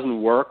and it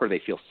doesn't work, or they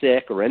feel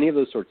sick, or any of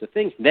those sorts of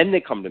things. Then they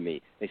come to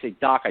me. They say,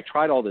 Doc, I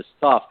tried all this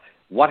stuff.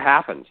 What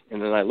happened?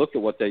 And then I looked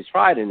at what they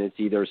tried, and it's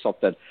either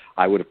something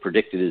I would have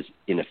predicted as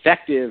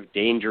ineffective,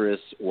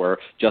 dangerous, or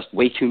just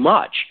way too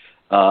much.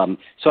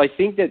 So I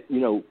think that,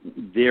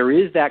 there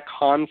is that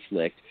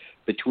conflict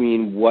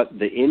between what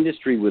the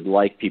industry would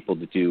like people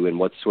to do and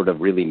what's sort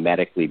of really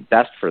medically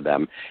best for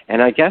them.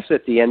 And I guess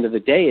at the end of the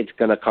day, it's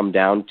going to come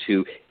down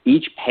to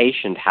each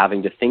patient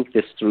having to think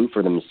this through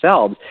for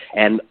themselves.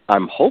 And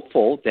I'm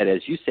hopeful that,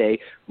 as you say,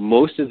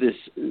 most of this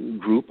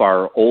group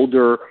are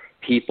older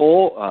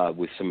people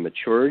with some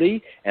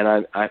maturity,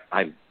 and I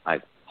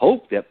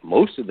hope that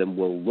most of them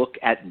will look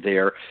at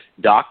their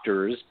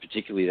doctors,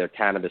 particularly their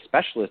cannabis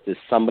specialist, as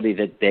somebody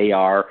that they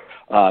are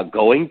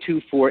going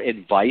to for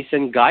advice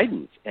and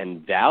guidance,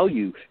 and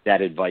value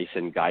that advice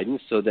and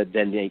guidance, so that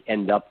then they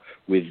end up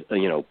with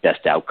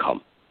best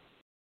outcome.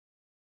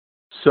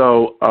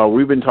 So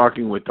we've been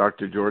talking with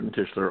Dr. Jordan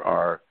Tischler,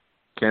 our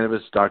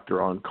cannabis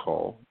doctor on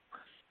call.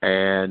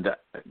 And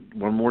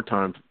one more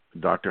time,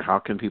 Doctor, how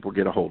can people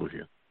get a hold of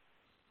you?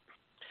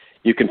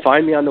 You can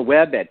find me on the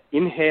web at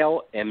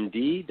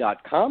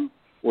inhalemd.com,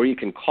 or you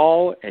can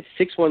call at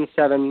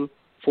 617-477-8886.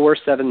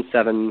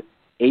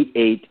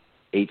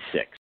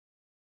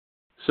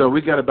 So we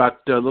got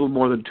about a little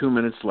more than 2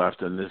 minutes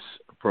left in this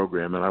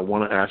program, and I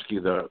want to ask you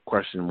the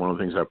question. One of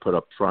the things I put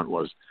up front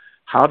was,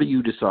 how do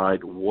you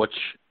decide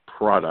which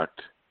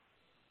product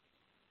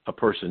a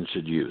person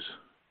should use,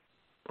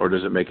 or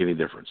does it make any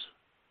difference?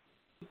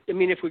 I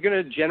mean, if we're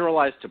going to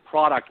generalize to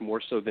product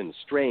more so than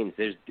strains,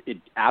 it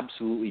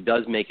absolutely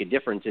does make a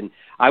difference. And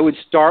I would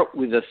start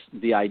with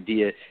the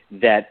idea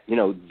that,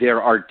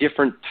 there are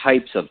different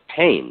types of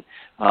pain.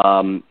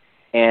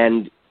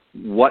 And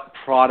what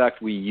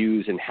product we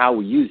use and how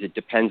we use it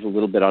depends a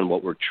little bit on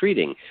what we're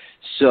treating.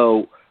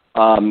 So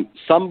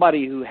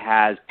somebody who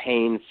has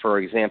pain, for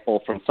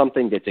example, from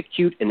something that's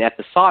acute and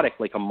episodic,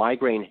 like a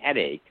migraine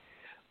headache,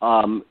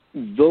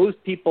 those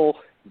people,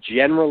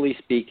 generally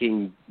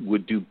speaking,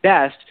 would do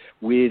best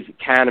with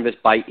cannabis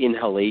by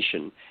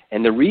inhalation.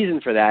 And the reason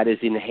for that is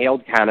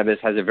inhaled cannabis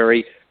has a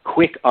very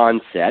quick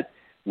onset,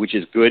 which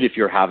is good if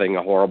you're having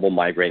a horrible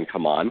migraine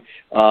come on.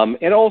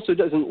 It also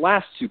doesn't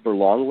last super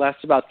long,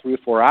 lasts about 3 or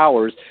 4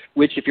 hours,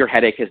 which if your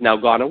headache has now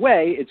gone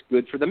away, it's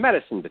good for the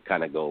medicine to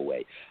kind of go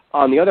away.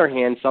 On the other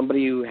hand,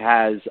 somebody who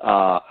has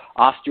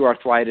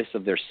osteoarthritis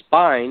of their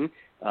spine,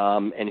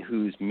 and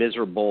who's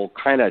miserable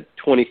kind of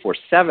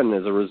 24/7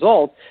 as a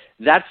result,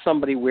 that's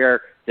somebody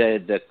where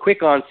the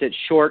quick onset,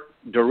 short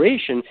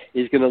duration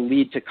is going to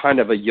lead to kind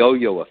of a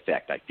yo-yo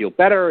effect. I feel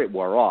better, it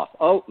wore off.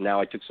 Oh,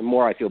 now I took some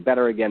more, I feel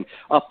better again.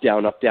 Up,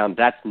 down, up, down.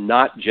 That's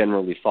not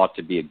generally thought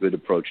to be a good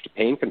approach to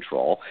pain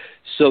control.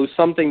 So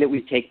something that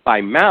we take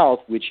by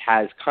mouth, which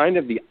has kind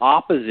of the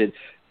opposite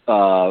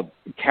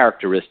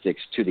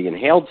characteristics to the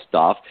inhaled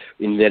stuff,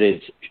 in that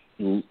it's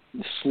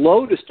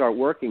slow to start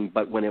working,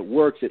 but when it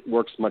works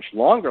much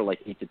longer, like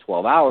 8 to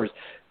 12 hours.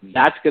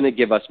 That's going to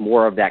give us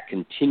more of that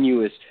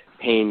continuous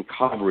pain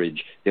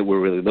coverage that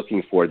we're really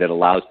looking for, that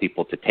allows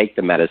people to take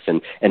the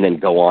medicine and then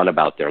go on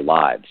about their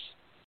lives.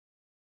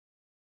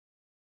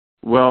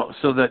 Well,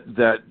 so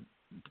that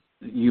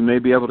you may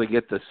be able to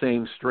get the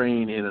same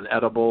strain in an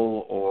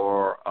edible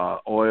or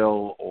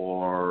oil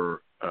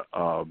or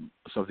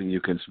something you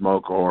can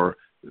smoke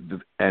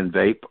and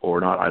vape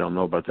or not. I don't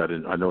know about that.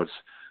 I know it's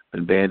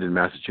been banned in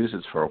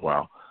Massachusetts for a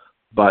while.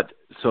 But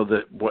so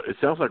that it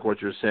sounds like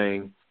what you're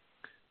saying,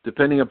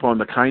 depending upon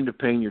the kind of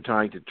pain you're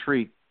trying to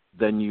treat,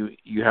 then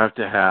you have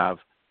to have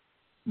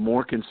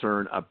more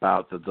concern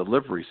about the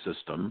delivery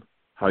system,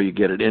 how you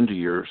get it into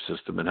your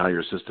system and how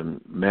your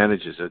system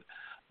manages it,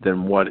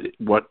 than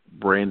what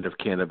brand of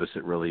cannabis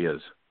it really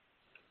is.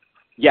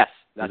 Yes,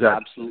 that's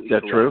absolutely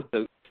correct. Is that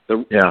true?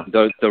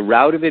 The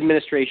route of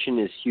administration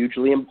is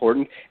hugely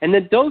important, and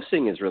the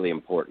dosing is really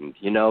important.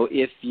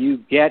 If you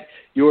get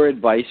your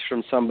advice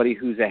from somebody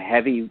who's a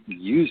heavy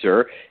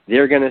user,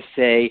 they're going to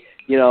say,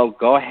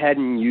 go ahead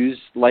and use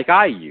like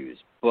I use.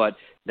 But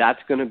that's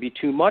going to be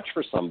too much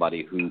for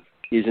somebody who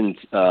isn't,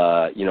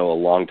 a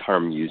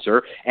long-term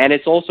user, and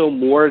it's also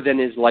more than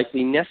is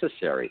likely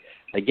necessary.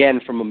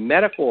 Again, from a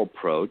medical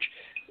approach,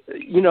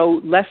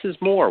 less is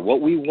more.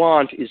 What we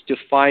want is to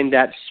find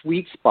that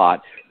sweet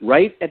spot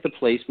right at the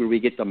place where we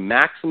get the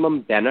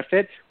maximum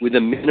benefit with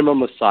a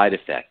minimum of side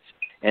effects.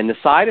 And the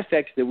side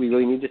effects that we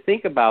really need to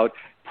think about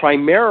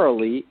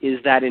primarily is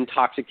that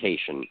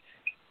intoxication.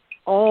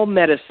 All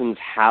medicines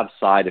have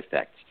side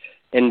effects,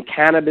 and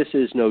cannabis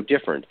is no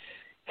different.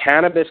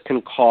 Cannabis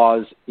can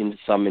cause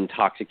some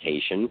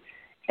intoxication,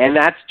 and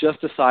that's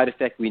just a side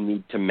effect we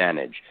need to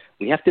manage.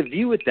 We have to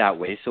view it that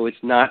way so it's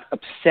not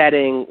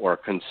upsetting or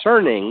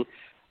concerning.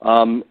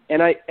 And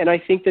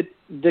I think that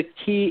the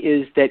key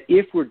is that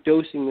if we're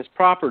dosing this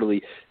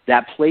properly,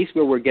 that place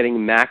where we're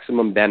getting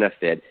maximum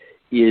benefit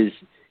is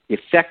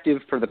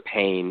effective for the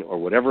pain or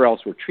whatever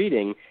else we're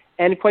treating.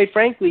 And quite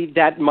frankly,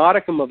 that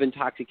modicum of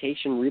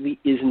intoxication really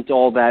isn't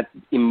all that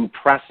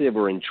impressive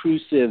or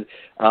intrusive.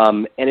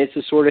 And it's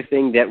the sort of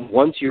thing that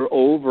once you're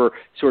over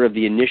sort of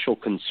the initial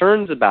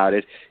concerns about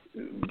it,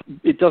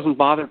 it doesn't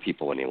bother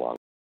people any longer.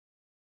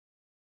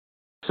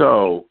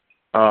 So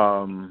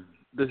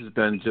this has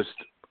been just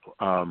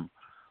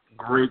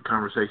great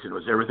conversation. It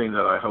was everything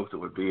that I hoped it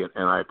would be,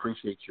 and I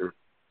appreciate your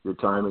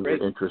time and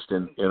your interest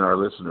in our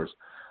listeners.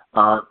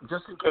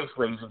 Just in case,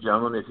 ladies and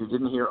gentlemen, if you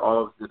didn't hear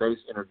all of today's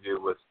interview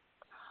with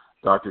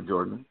Dr.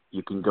 Jordan,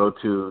 you can go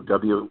to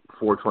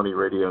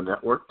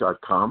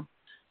w420radionetwork.com,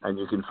 and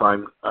you can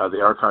find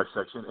the archive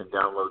section and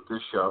download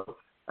this show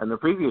and the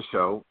previous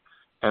show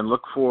and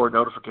look for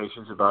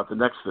notifications about the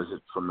next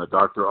visit from the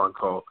doctor on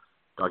call,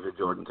 Dr.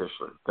 Jordan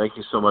Tischler. Thank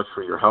you so much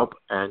for your help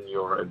and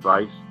your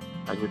advice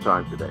and your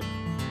time today.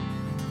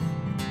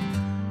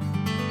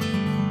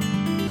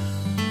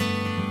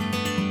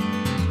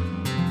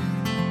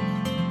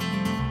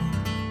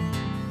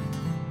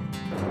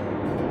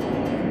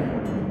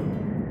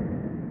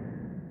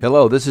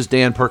 Hello, this is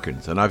Dan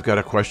Perkins, and I've got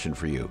a question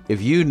for you.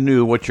 If you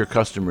knew what your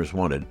customers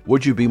wanted,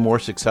 would you be more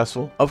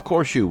successful? Of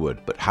course you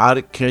would, but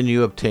how can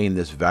you obtain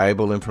this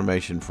valuable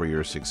information for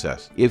your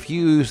success? If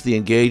you use the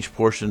Engage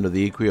portion of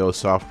the Equio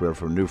software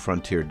from New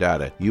Frontier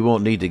Data, you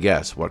won't need to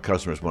guess what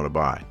customers want to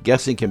buy.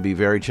 Guessing can be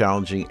very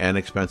challenging and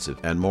expensive,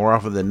 and more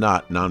often than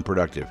not,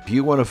 non-productive. If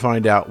you want to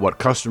find out what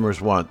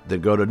customers want,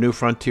 then go to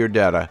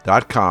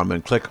newfrontierdata.com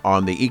and click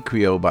on the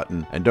Equio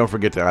button, and don't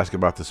forget to ask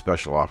about the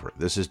special offer.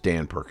 This is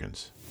Dan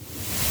Perkins.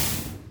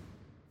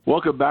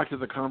 Welcome back to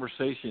the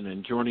conversation,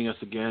 and joining us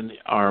again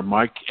are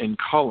Mike and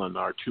Cullen,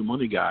 our two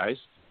money guys.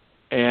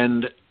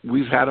 And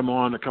we've had them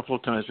on a couple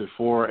of times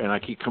before, and I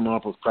keep coming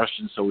up with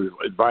questions, so we've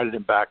invited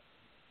them back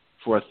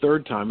for a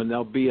third time, and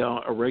they'll be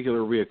a regular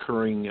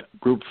reoccurring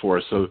group for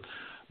us. So,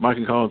 Mike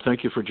and Cullen,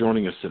 thank you for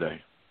joining us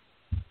today.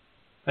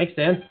 Thanks,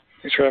 Dan.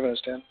 Thanks for having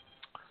us, Dan.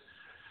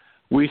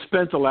 We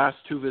spent the last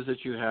two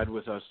visits you had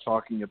with us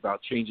talking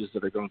about changes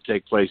that are going to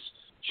take place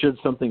should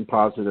something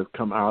positive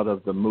come out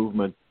of the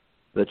movement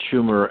that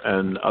Schumer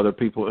and other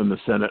people in the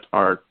Senate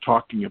are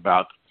talking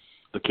about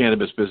the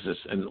cannabis business.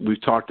 And we've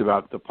talked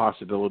about the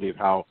possibility of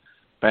how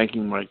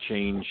banking might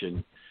change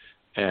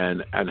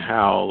and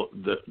how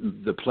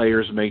the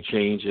players may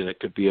change, and it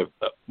could be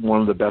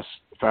one of the best,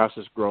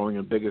 fastest growing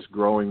and biggest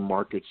growing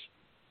markets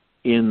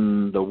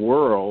in the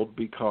world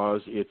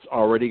because it's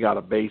already got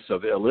a base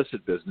of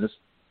illicit business,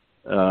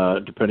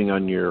 depending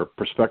on your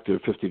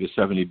perspective, 50 to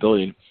 70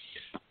 billion.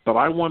 But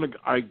I want to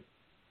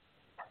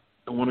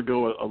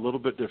go a little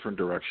bit different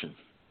direction.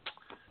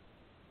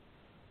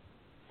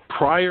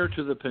 Prior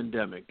to the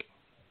pandemic,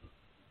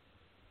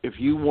 if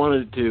you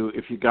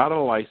got a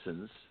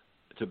license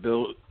to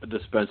build a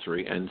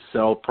dispensary and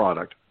sell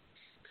product,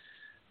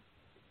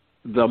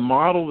 the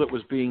model that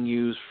was being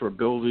used for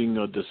building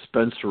a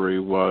dispensary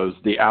was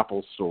the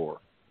Apple Store.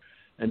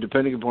 And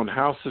depending upon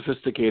how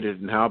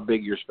sophisticated and how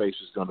big your space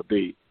is going to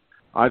be,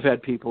 I've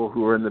had people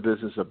who are in the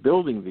business of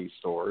building these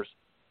stores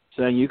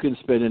saying you can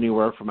spend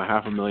anywhere from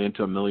 $500,000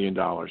 to $1 million.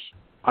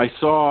 I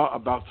saw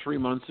about 3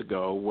 months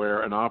ago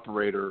where an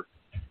operator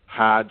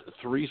had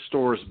 3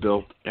 stores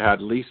built,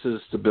 had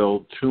leases to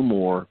build 2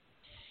 more,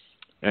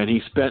 and he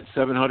spent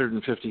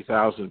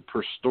 $750,000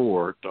 per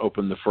store to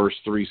open the first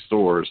 3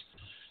 stores.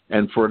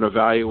 And for an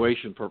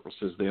evaluation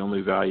purposes, they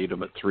only valued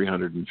them at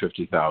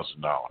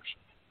 $350,000.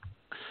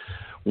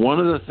 One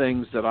of the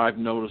things that I've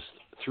noticed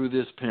through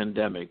this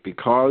pandemic,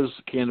 because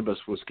cannabis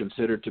was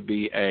considered to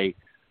be an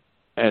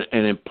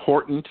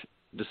important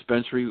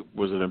dispensary,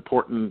 was an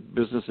important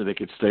business and it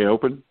could stay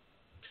open,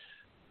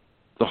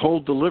 the whole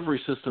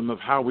delivery system of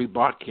how we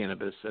bought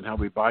cannabis and how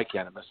we buy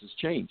cannabis has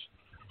changed.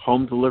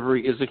 Home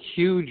delivery is a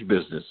huge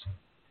business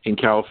in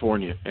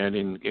California and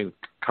in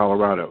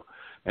Colorado.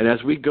 And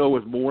as we go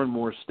with more and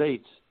more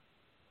states,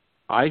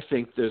 I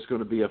think there's going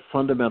to be a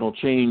fundamental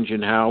change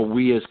in how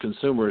we as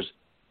consumers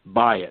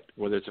buy it,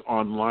 whether it's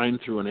online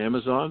through an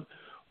Amazon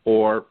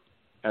or,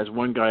 as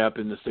one guy up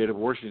in the state of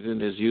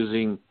Washington is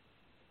using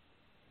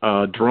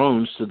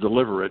drones to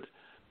deliver it,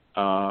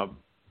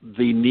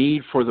 the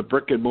need for the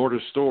brick and mortar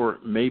store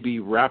may be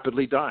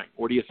rapidly dying.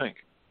 What do you think?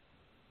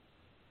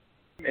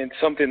 And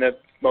something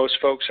that most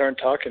folks aren't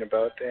talking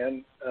about,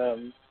 Dan.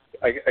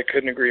 I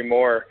couldn't agree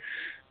more.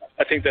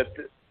 I think that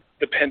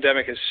the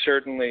pandemic has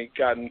certainly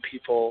gotten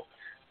people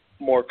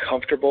more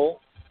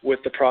comfortable with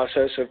the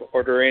process of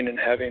ordering and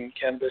having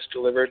cannabis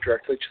delivered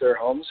directly to their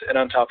homes. And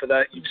on top of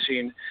that, you've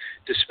seen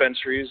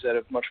dispensaries that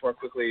have much more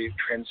quickly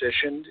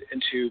transitioned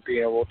into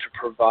being able to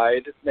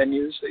provide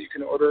menus that you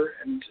can order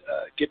and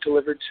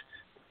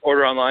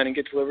order online and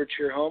get delivered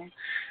to your home.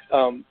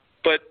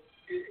 But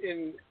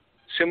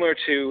similar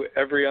to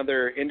every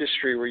other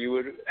industry where you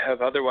would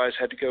have otherwise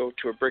had to go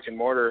to a brick and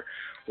mortar,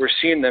 we're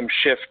seeing them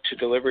shift to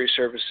delivery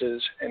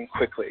services and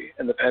quickly.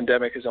 And the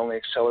pandemic has only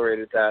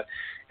accelerated that.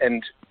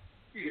 And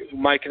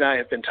Mike and I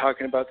have been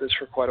talking about this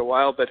for quite a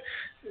while, but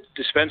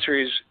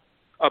dispensaries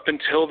up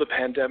until the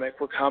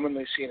pandemic were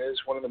commonly seen as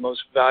one of the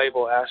most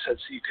valuable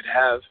assets that you could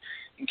have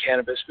in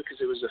cannabis because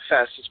it was the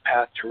fastest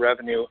path to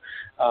revenue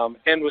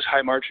and was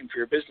high margin for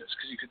your business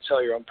because you could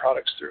sell your own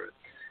products through it.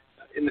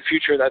 In the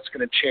future, that's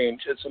going to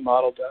change as the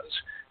model does,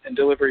 and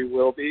delivery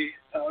will be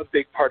a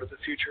big part of the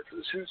future for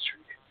this industry.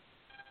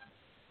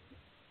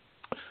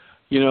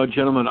 You know,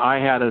 gentlemen, I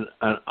had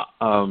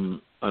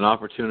an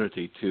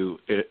opportunity to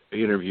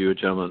interview a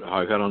gentleman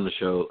I got on the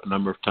show a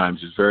number of times.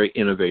 He's very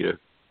innovative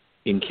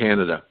in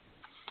Canada.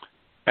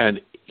 And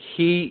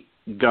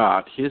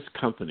his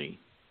company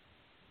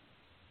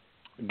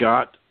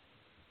got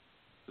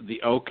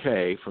the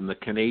okay from the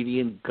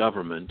Canadian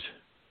government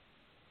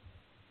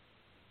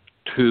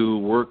to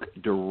work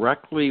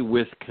directly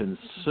with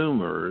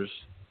consumers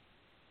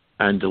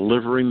and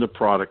delivering the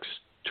products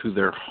to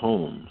their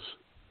homes.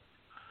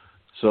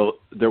 So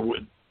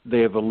they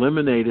have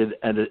eliminated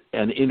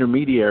an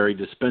intermediary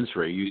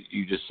dispensary.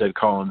 You just said,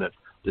 Colin, that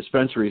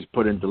dispensaries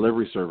put in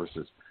delivery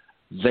services.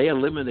 They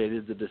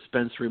eliminated the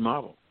dispensary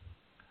model,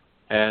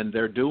 and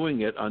they're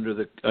doing it under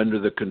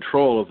the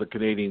control of the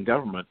Canadian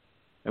government.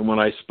 And when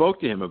I spoke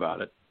to him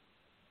about it,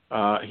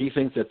 he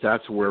thinks that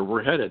that's where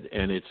we're headed,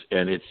 and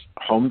it's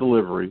home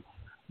delivery.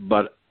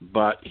 But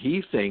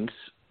he thinks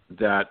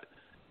that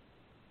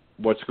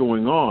what's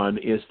going on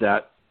is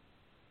that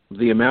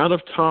the amount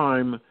of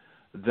time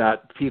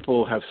that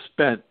people have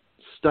spent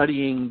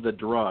studying the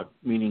drug,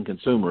 meaning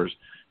consumers,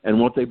 and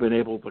what they've been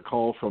able to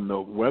call from the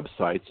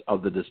websites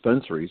of the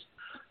dispensaries,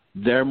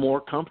 they're more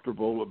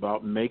comfortable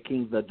about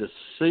making the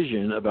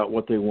decision about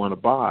what they want to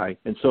buy.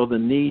 And so the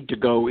need to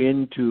go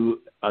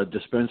into a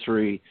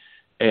dispensary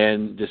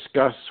and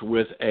discuss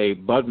with a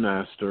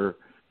budmaster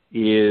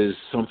is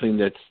something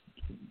that's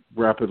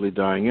rapidly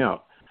dying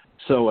out.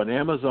 So an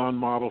Amazon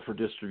model for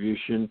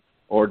distribution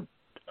or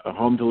a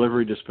home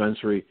delivery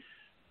dispensary,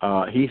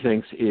 he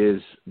thinks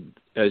is,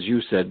 as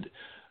you said,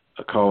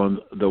 Colin,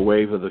 the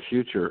wave of the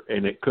future,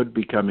 and it could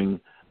be coming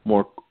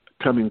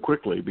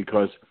quickly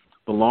because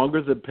the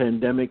longer the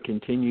pandemic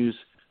continues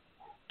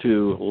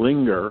to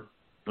linger,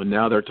 and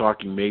now they're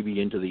talking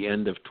maybe into the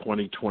end of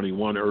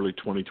 2021, early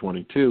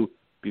 2022,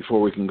 before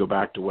we can go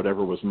back to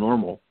whatever was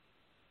normal.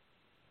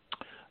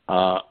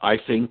 I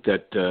think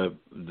that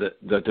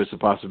there's a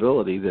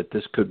possibility that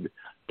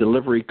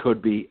delivery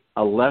could be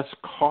a less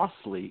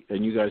costly,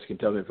 and you guys can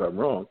tell me if I'm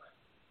wrong,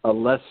 a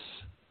less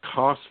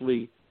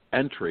costly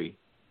entry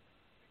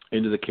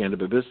into the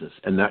cannabis business,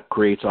 and that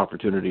creates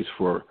opportunities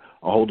for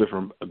a whole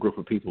different group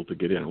of people to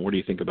get in. What do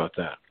you think about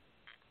that?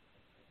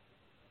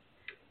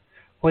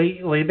 Well,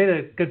 you made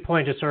a good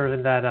point, just sort of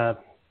in that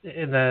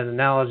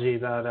analogy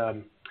about,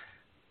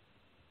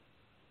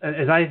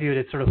 as I viewed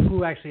it, sort of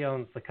who actually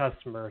owns the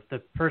customer. The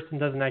person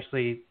doesn't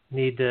actually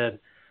need to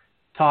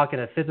talk in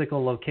a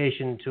physical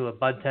location to a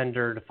bud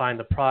tender to find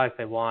the product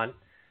they want,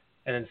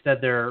 and instead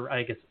they're,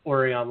 I guess,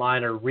 ordering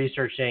online or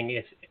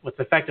researching what's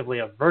effectively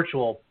a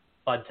virtual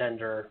bud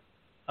tender.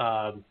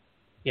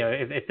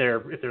 If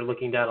they're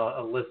looking down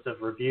a list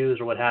of reviews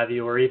or what have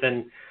you, or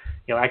even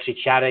actually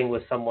chatting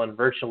with someone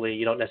virtually,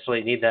 you don't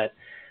necessarily need that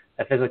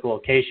physical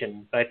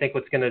location. But I think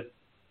what's going to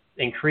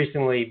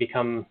increasingly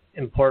become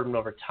important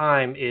over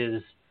time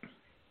is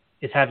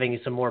having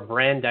some more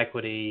brand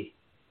equity,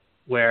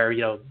 where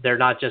they're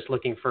not just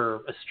looking for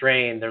a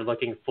strain, they're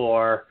looking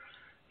for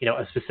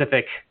a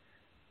specific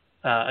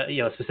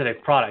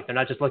product. They're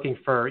not just looking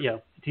for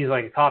to use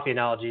like a coffee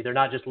analogy, they're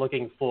not just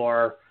looking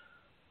for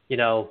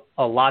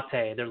a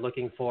latte. They're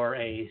looking for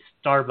a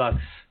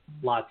Starbucks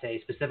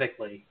latte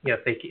specifically.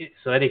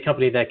 So any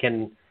company that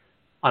can,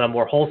 on a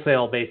more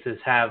wholesale basis,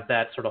 have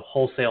that sort of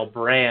wholesale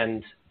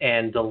brand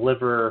and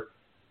deliver,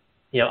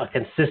 a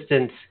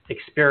consistent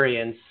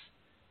experience,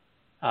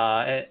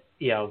 through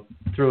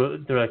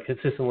a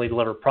consistently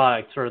delivered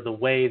product. Sort of the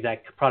way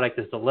that product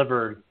is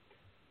delivered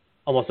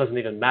almost doesn't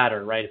even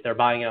matter, right? If they're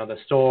buying it on the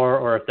store,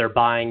 or if they're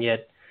buying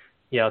it,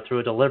 through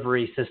a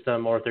delivery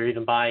system, or if they're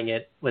even buying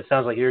it. What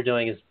sounds like you're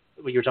doing is,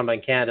 what you're talking about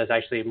in Canada, is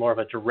actually more of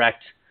a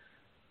direct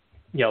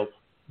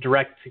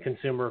to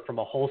consumer from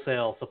a whole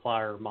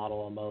supplier model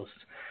almost.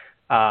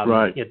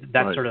 Right.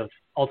 That's sort of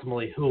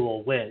ultimately who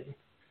will win.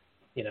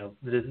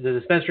 The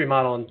dispensary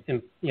model,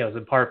 is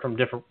apart from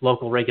different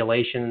local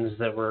regulations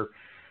that were,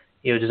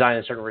 designed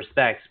in certain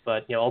respects,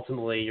 but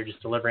ultimately you're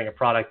just delivering a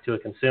product to a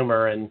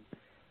consumer, and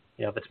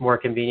if it's more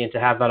convenient to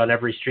have that on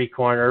every street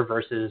corner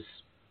versus,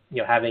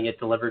 having it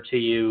delivered to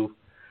you,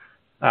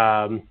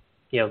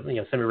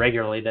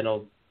 semi-regularly, then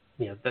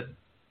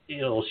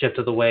it'll shift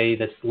to the way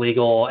that's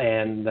legal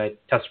and that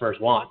customers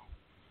want.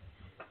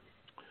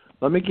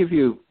 Let me give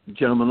you,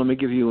 gentlemen,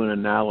 an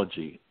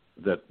analogy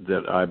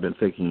that I've been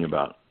thinking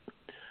about.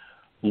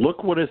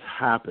 Look what has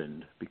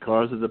happened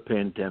because of the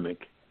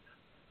pandemic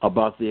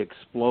about the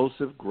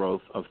explosive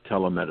growth of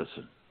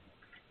telemedicine.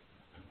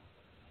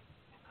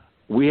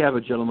 We have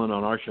a gentleman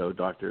on our show,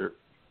 Dr.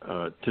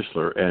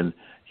 Tischler, and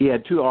he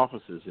had 2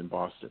 offices in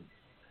Boston.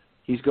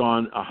 He's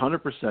gone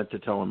 100% to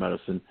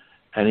telemedicine,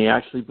 and he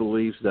actually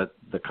believes that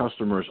the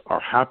customers are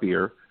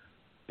happier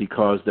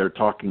because they're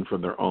talking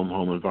from their own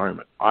home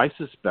environment. I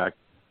suspect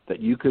that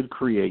you could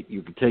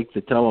take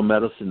the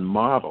telemedicine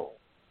model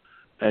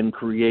and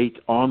create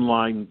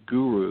online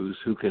gurus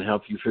who can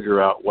help you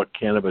figure out what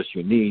cannabis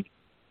you need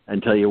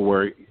and tell you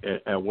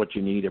what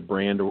you need, a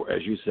brand, or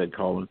as you said,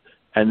 Colin,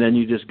 and then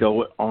you just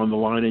go on the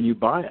line and you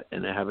buy it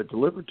and they have it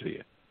delivered to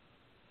you.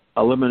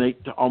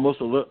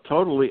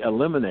 Totally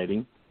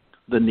eliminating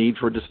the need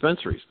for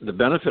dispensaries. The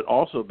benefit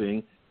also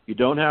being you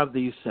don't have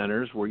these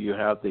centers where you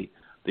have the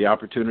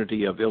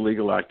opportunity of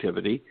illegal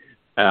activity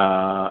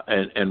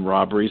and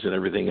robberies and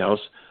everything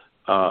else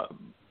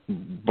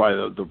by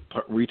the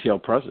retail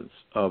presence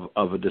of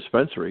a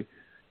dispensary.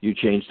 You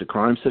change the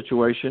crime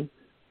situation,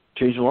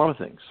 change a lot of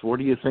things. What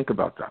do you think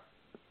about that?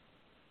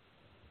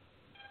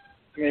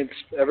 I mean,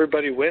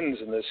 everybody wins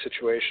in this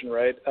situation,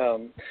 right?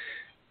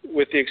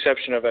 With the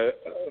exception of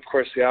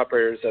course, the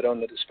operators that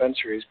own the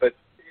dispensaries. But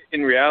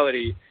in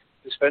reality,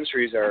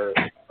 dispensaries are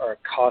a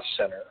cost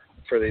center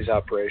for these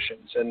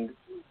operations, and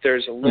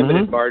there's a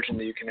limited margin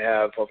that you can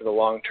have over the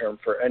long term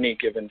for any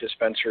given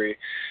dispensary,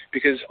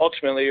 because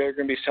ultimately you're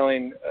going to be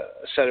selling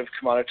a set of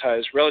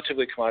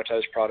relatively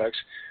commoditized products,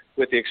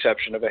 with the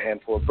exception of a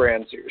handful of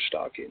brands that you're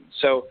stocking.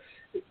 So,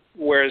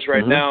 whereas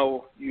right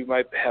now you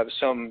might have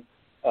some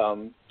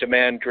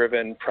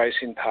demand-driven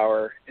pricing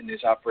power in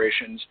these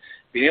operations,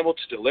 being able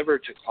to deliver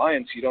to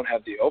clients, you don't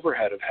have the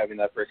overhead of having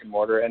that brick and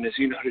mortar. And as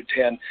you noted,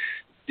 Dan,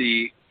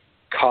 the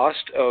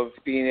cost of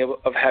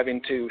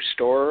having to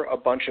store a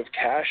bunch of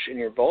cash in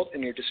your vault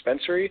in your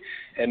dispensary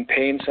and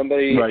paying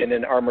somebody in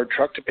an armored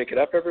truck to pick it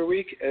up every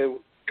week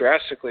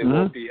drastically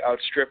will be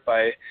outstripped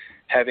by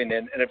having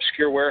an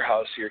obscure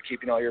warehouse you're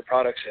keeping all your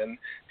products in,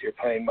 that you're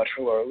paying much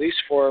lower lease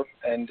for,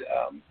 and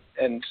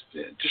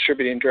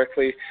distributing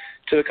directly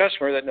to the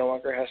customer that no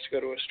longer has to go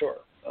to a store.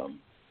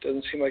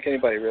 Doesn't seem like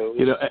anybody really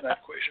loses in that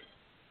equation.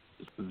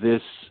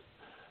 This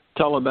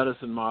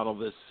telemedicine model,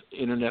 this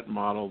internet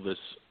model, this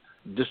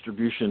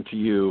distribution to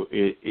you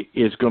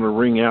is going to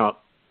ring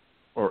out,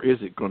 or is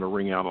it going to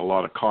ring out a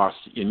lot of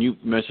costs? And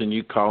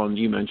Colin,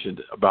 you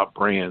mentioned about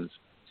brands.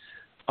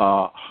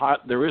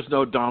 There is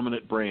no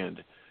dominant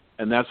brand,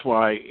 and that's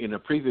why in a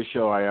previous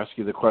show I asked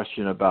you the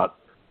question about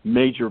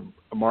major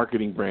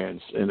marketing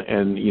brands,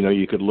 and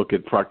you could look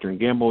at Procter &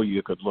 Gamble,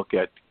 you could look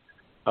at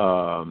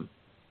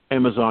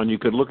Amazon, you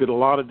could look at a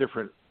lot of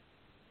different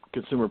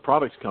consumer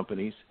products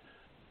companies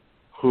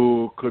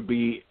who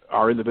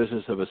are in the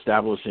business of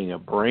establishing a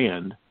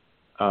brand,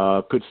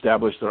 could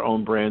establish their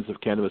own brands of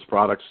cannabis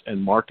products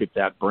and market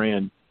that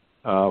brand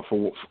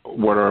for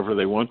whatever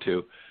they want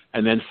to,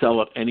 and then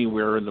sell it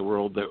anywhere in the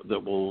world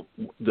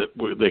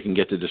that they can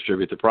get to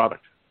distribute the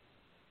product.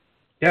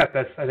 Yeah,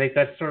 I think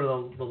that's sort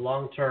of the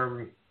long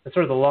term. That's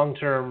sort of the long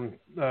term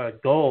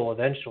goal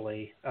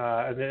eventually.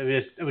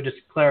 It would just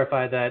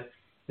clarify that, at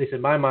least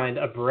in my mind,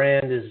 a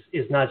brand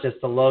is not just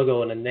a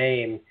logo and a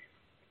name.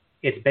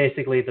 It's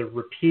basically the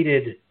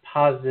repeated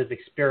positive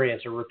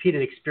experience or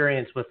repeated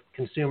experience with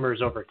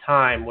consumers over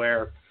time,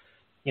 where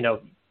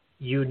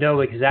you know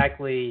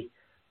exactly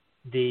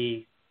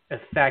the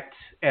effect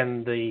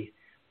and the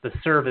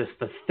service,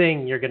 the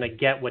thing you're going to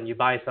get when you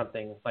buy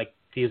something. Like,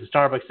 to use the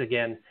Starbucks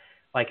again,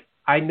 like,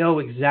 I know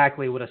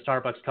exactly what a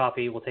Starbucks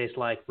coffee will taste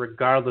like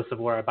regardless of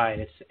where I buy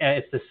it.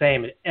 It's the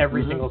same at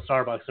every single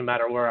Starbucks, no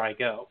matter where I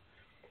go.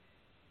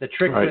 The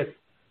trick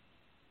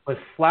with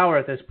flower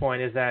at this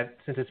point is that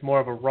since it's more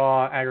of a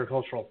raw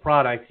agricultural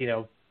product,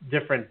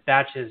 different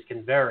batches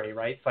can vary,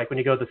 right? It's like when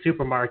you go to the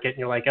supermarket and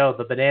you're like, oh,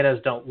 the bananas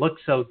don't look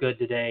so good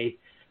today.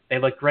 They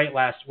looked great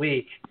last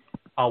week.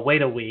 I'll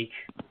wait a week,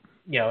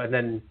 and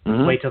then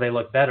wait till they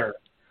look better.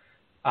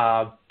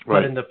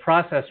 But in the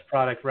processed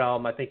product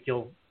realm, I think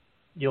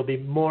it'll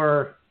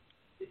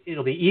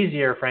be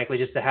easier, frankly,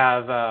 just to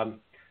have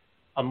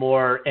a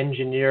more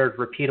engineered,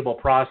 repeatable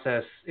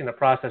process in a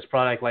processed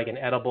product like an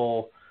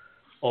edible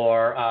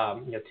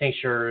or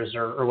tinctures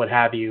or what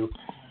have you,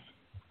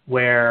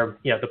 where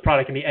the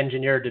product can be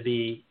engineered to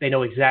be, they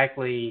know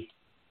exactly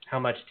how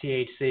much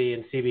THC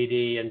and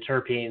CBD and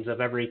terpenes of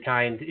every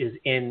kind is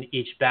in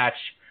each batch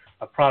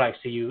of products,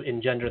 so you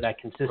engender that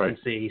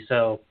consistency.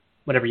 So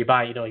whenever you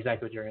buy, you know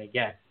exactly what you're going to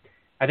get.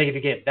 I think if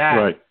you get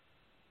that,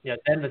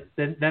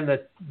 then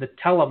the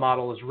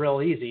telemodel is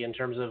real easy in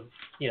terms of,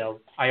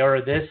 I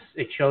order this,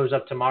 it shows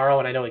up tomorrow,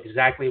 and I know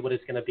exactly what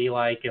it's going to be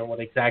like and what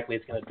exactly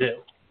it's going to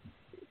do.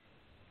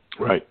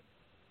 Right.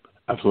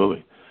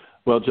 Absolutely.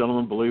 Well,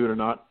 gentlemen, believe it or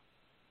not,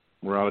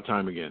 we're out of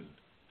time again.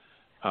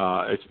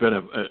 It's been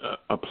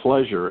a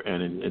pleasure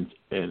and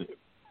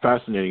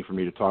fascinating for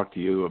me to talk to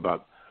you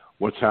about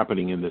what's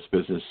happening in this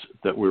business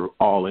that we're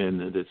all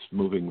in, and it's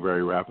moving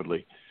very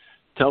rapidly.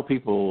 Tell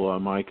people,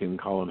 Mike and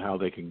Colin, how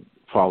they can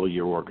follow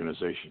your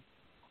organization.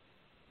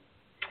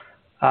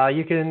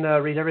 You can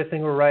read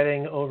everything we're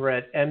writing over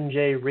at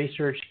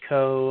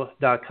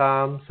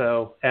mjresearchco.com,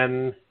 so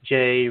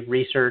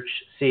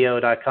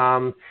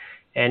mjresearchco.com,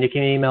 and you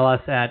can email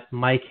us at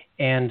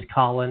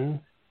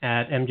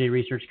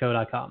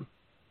mikeandcolin@mjresearchco.com.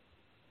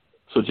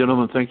 So,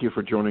 gentlemen, thank you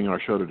for joining our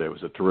show today. It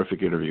was a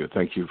terrific interview.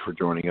 Thank you for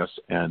joining us,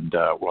 and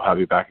we'll have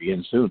you back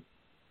again soon.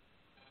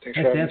 Thanks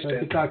for having us,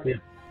 Dan. Good talking to you.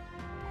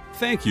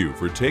 Thank you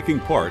for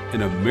taking part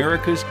in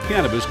America's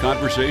Cannabis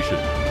Conversation.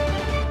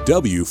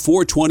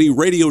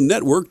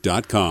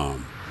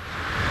 W420RadioNetwork.com.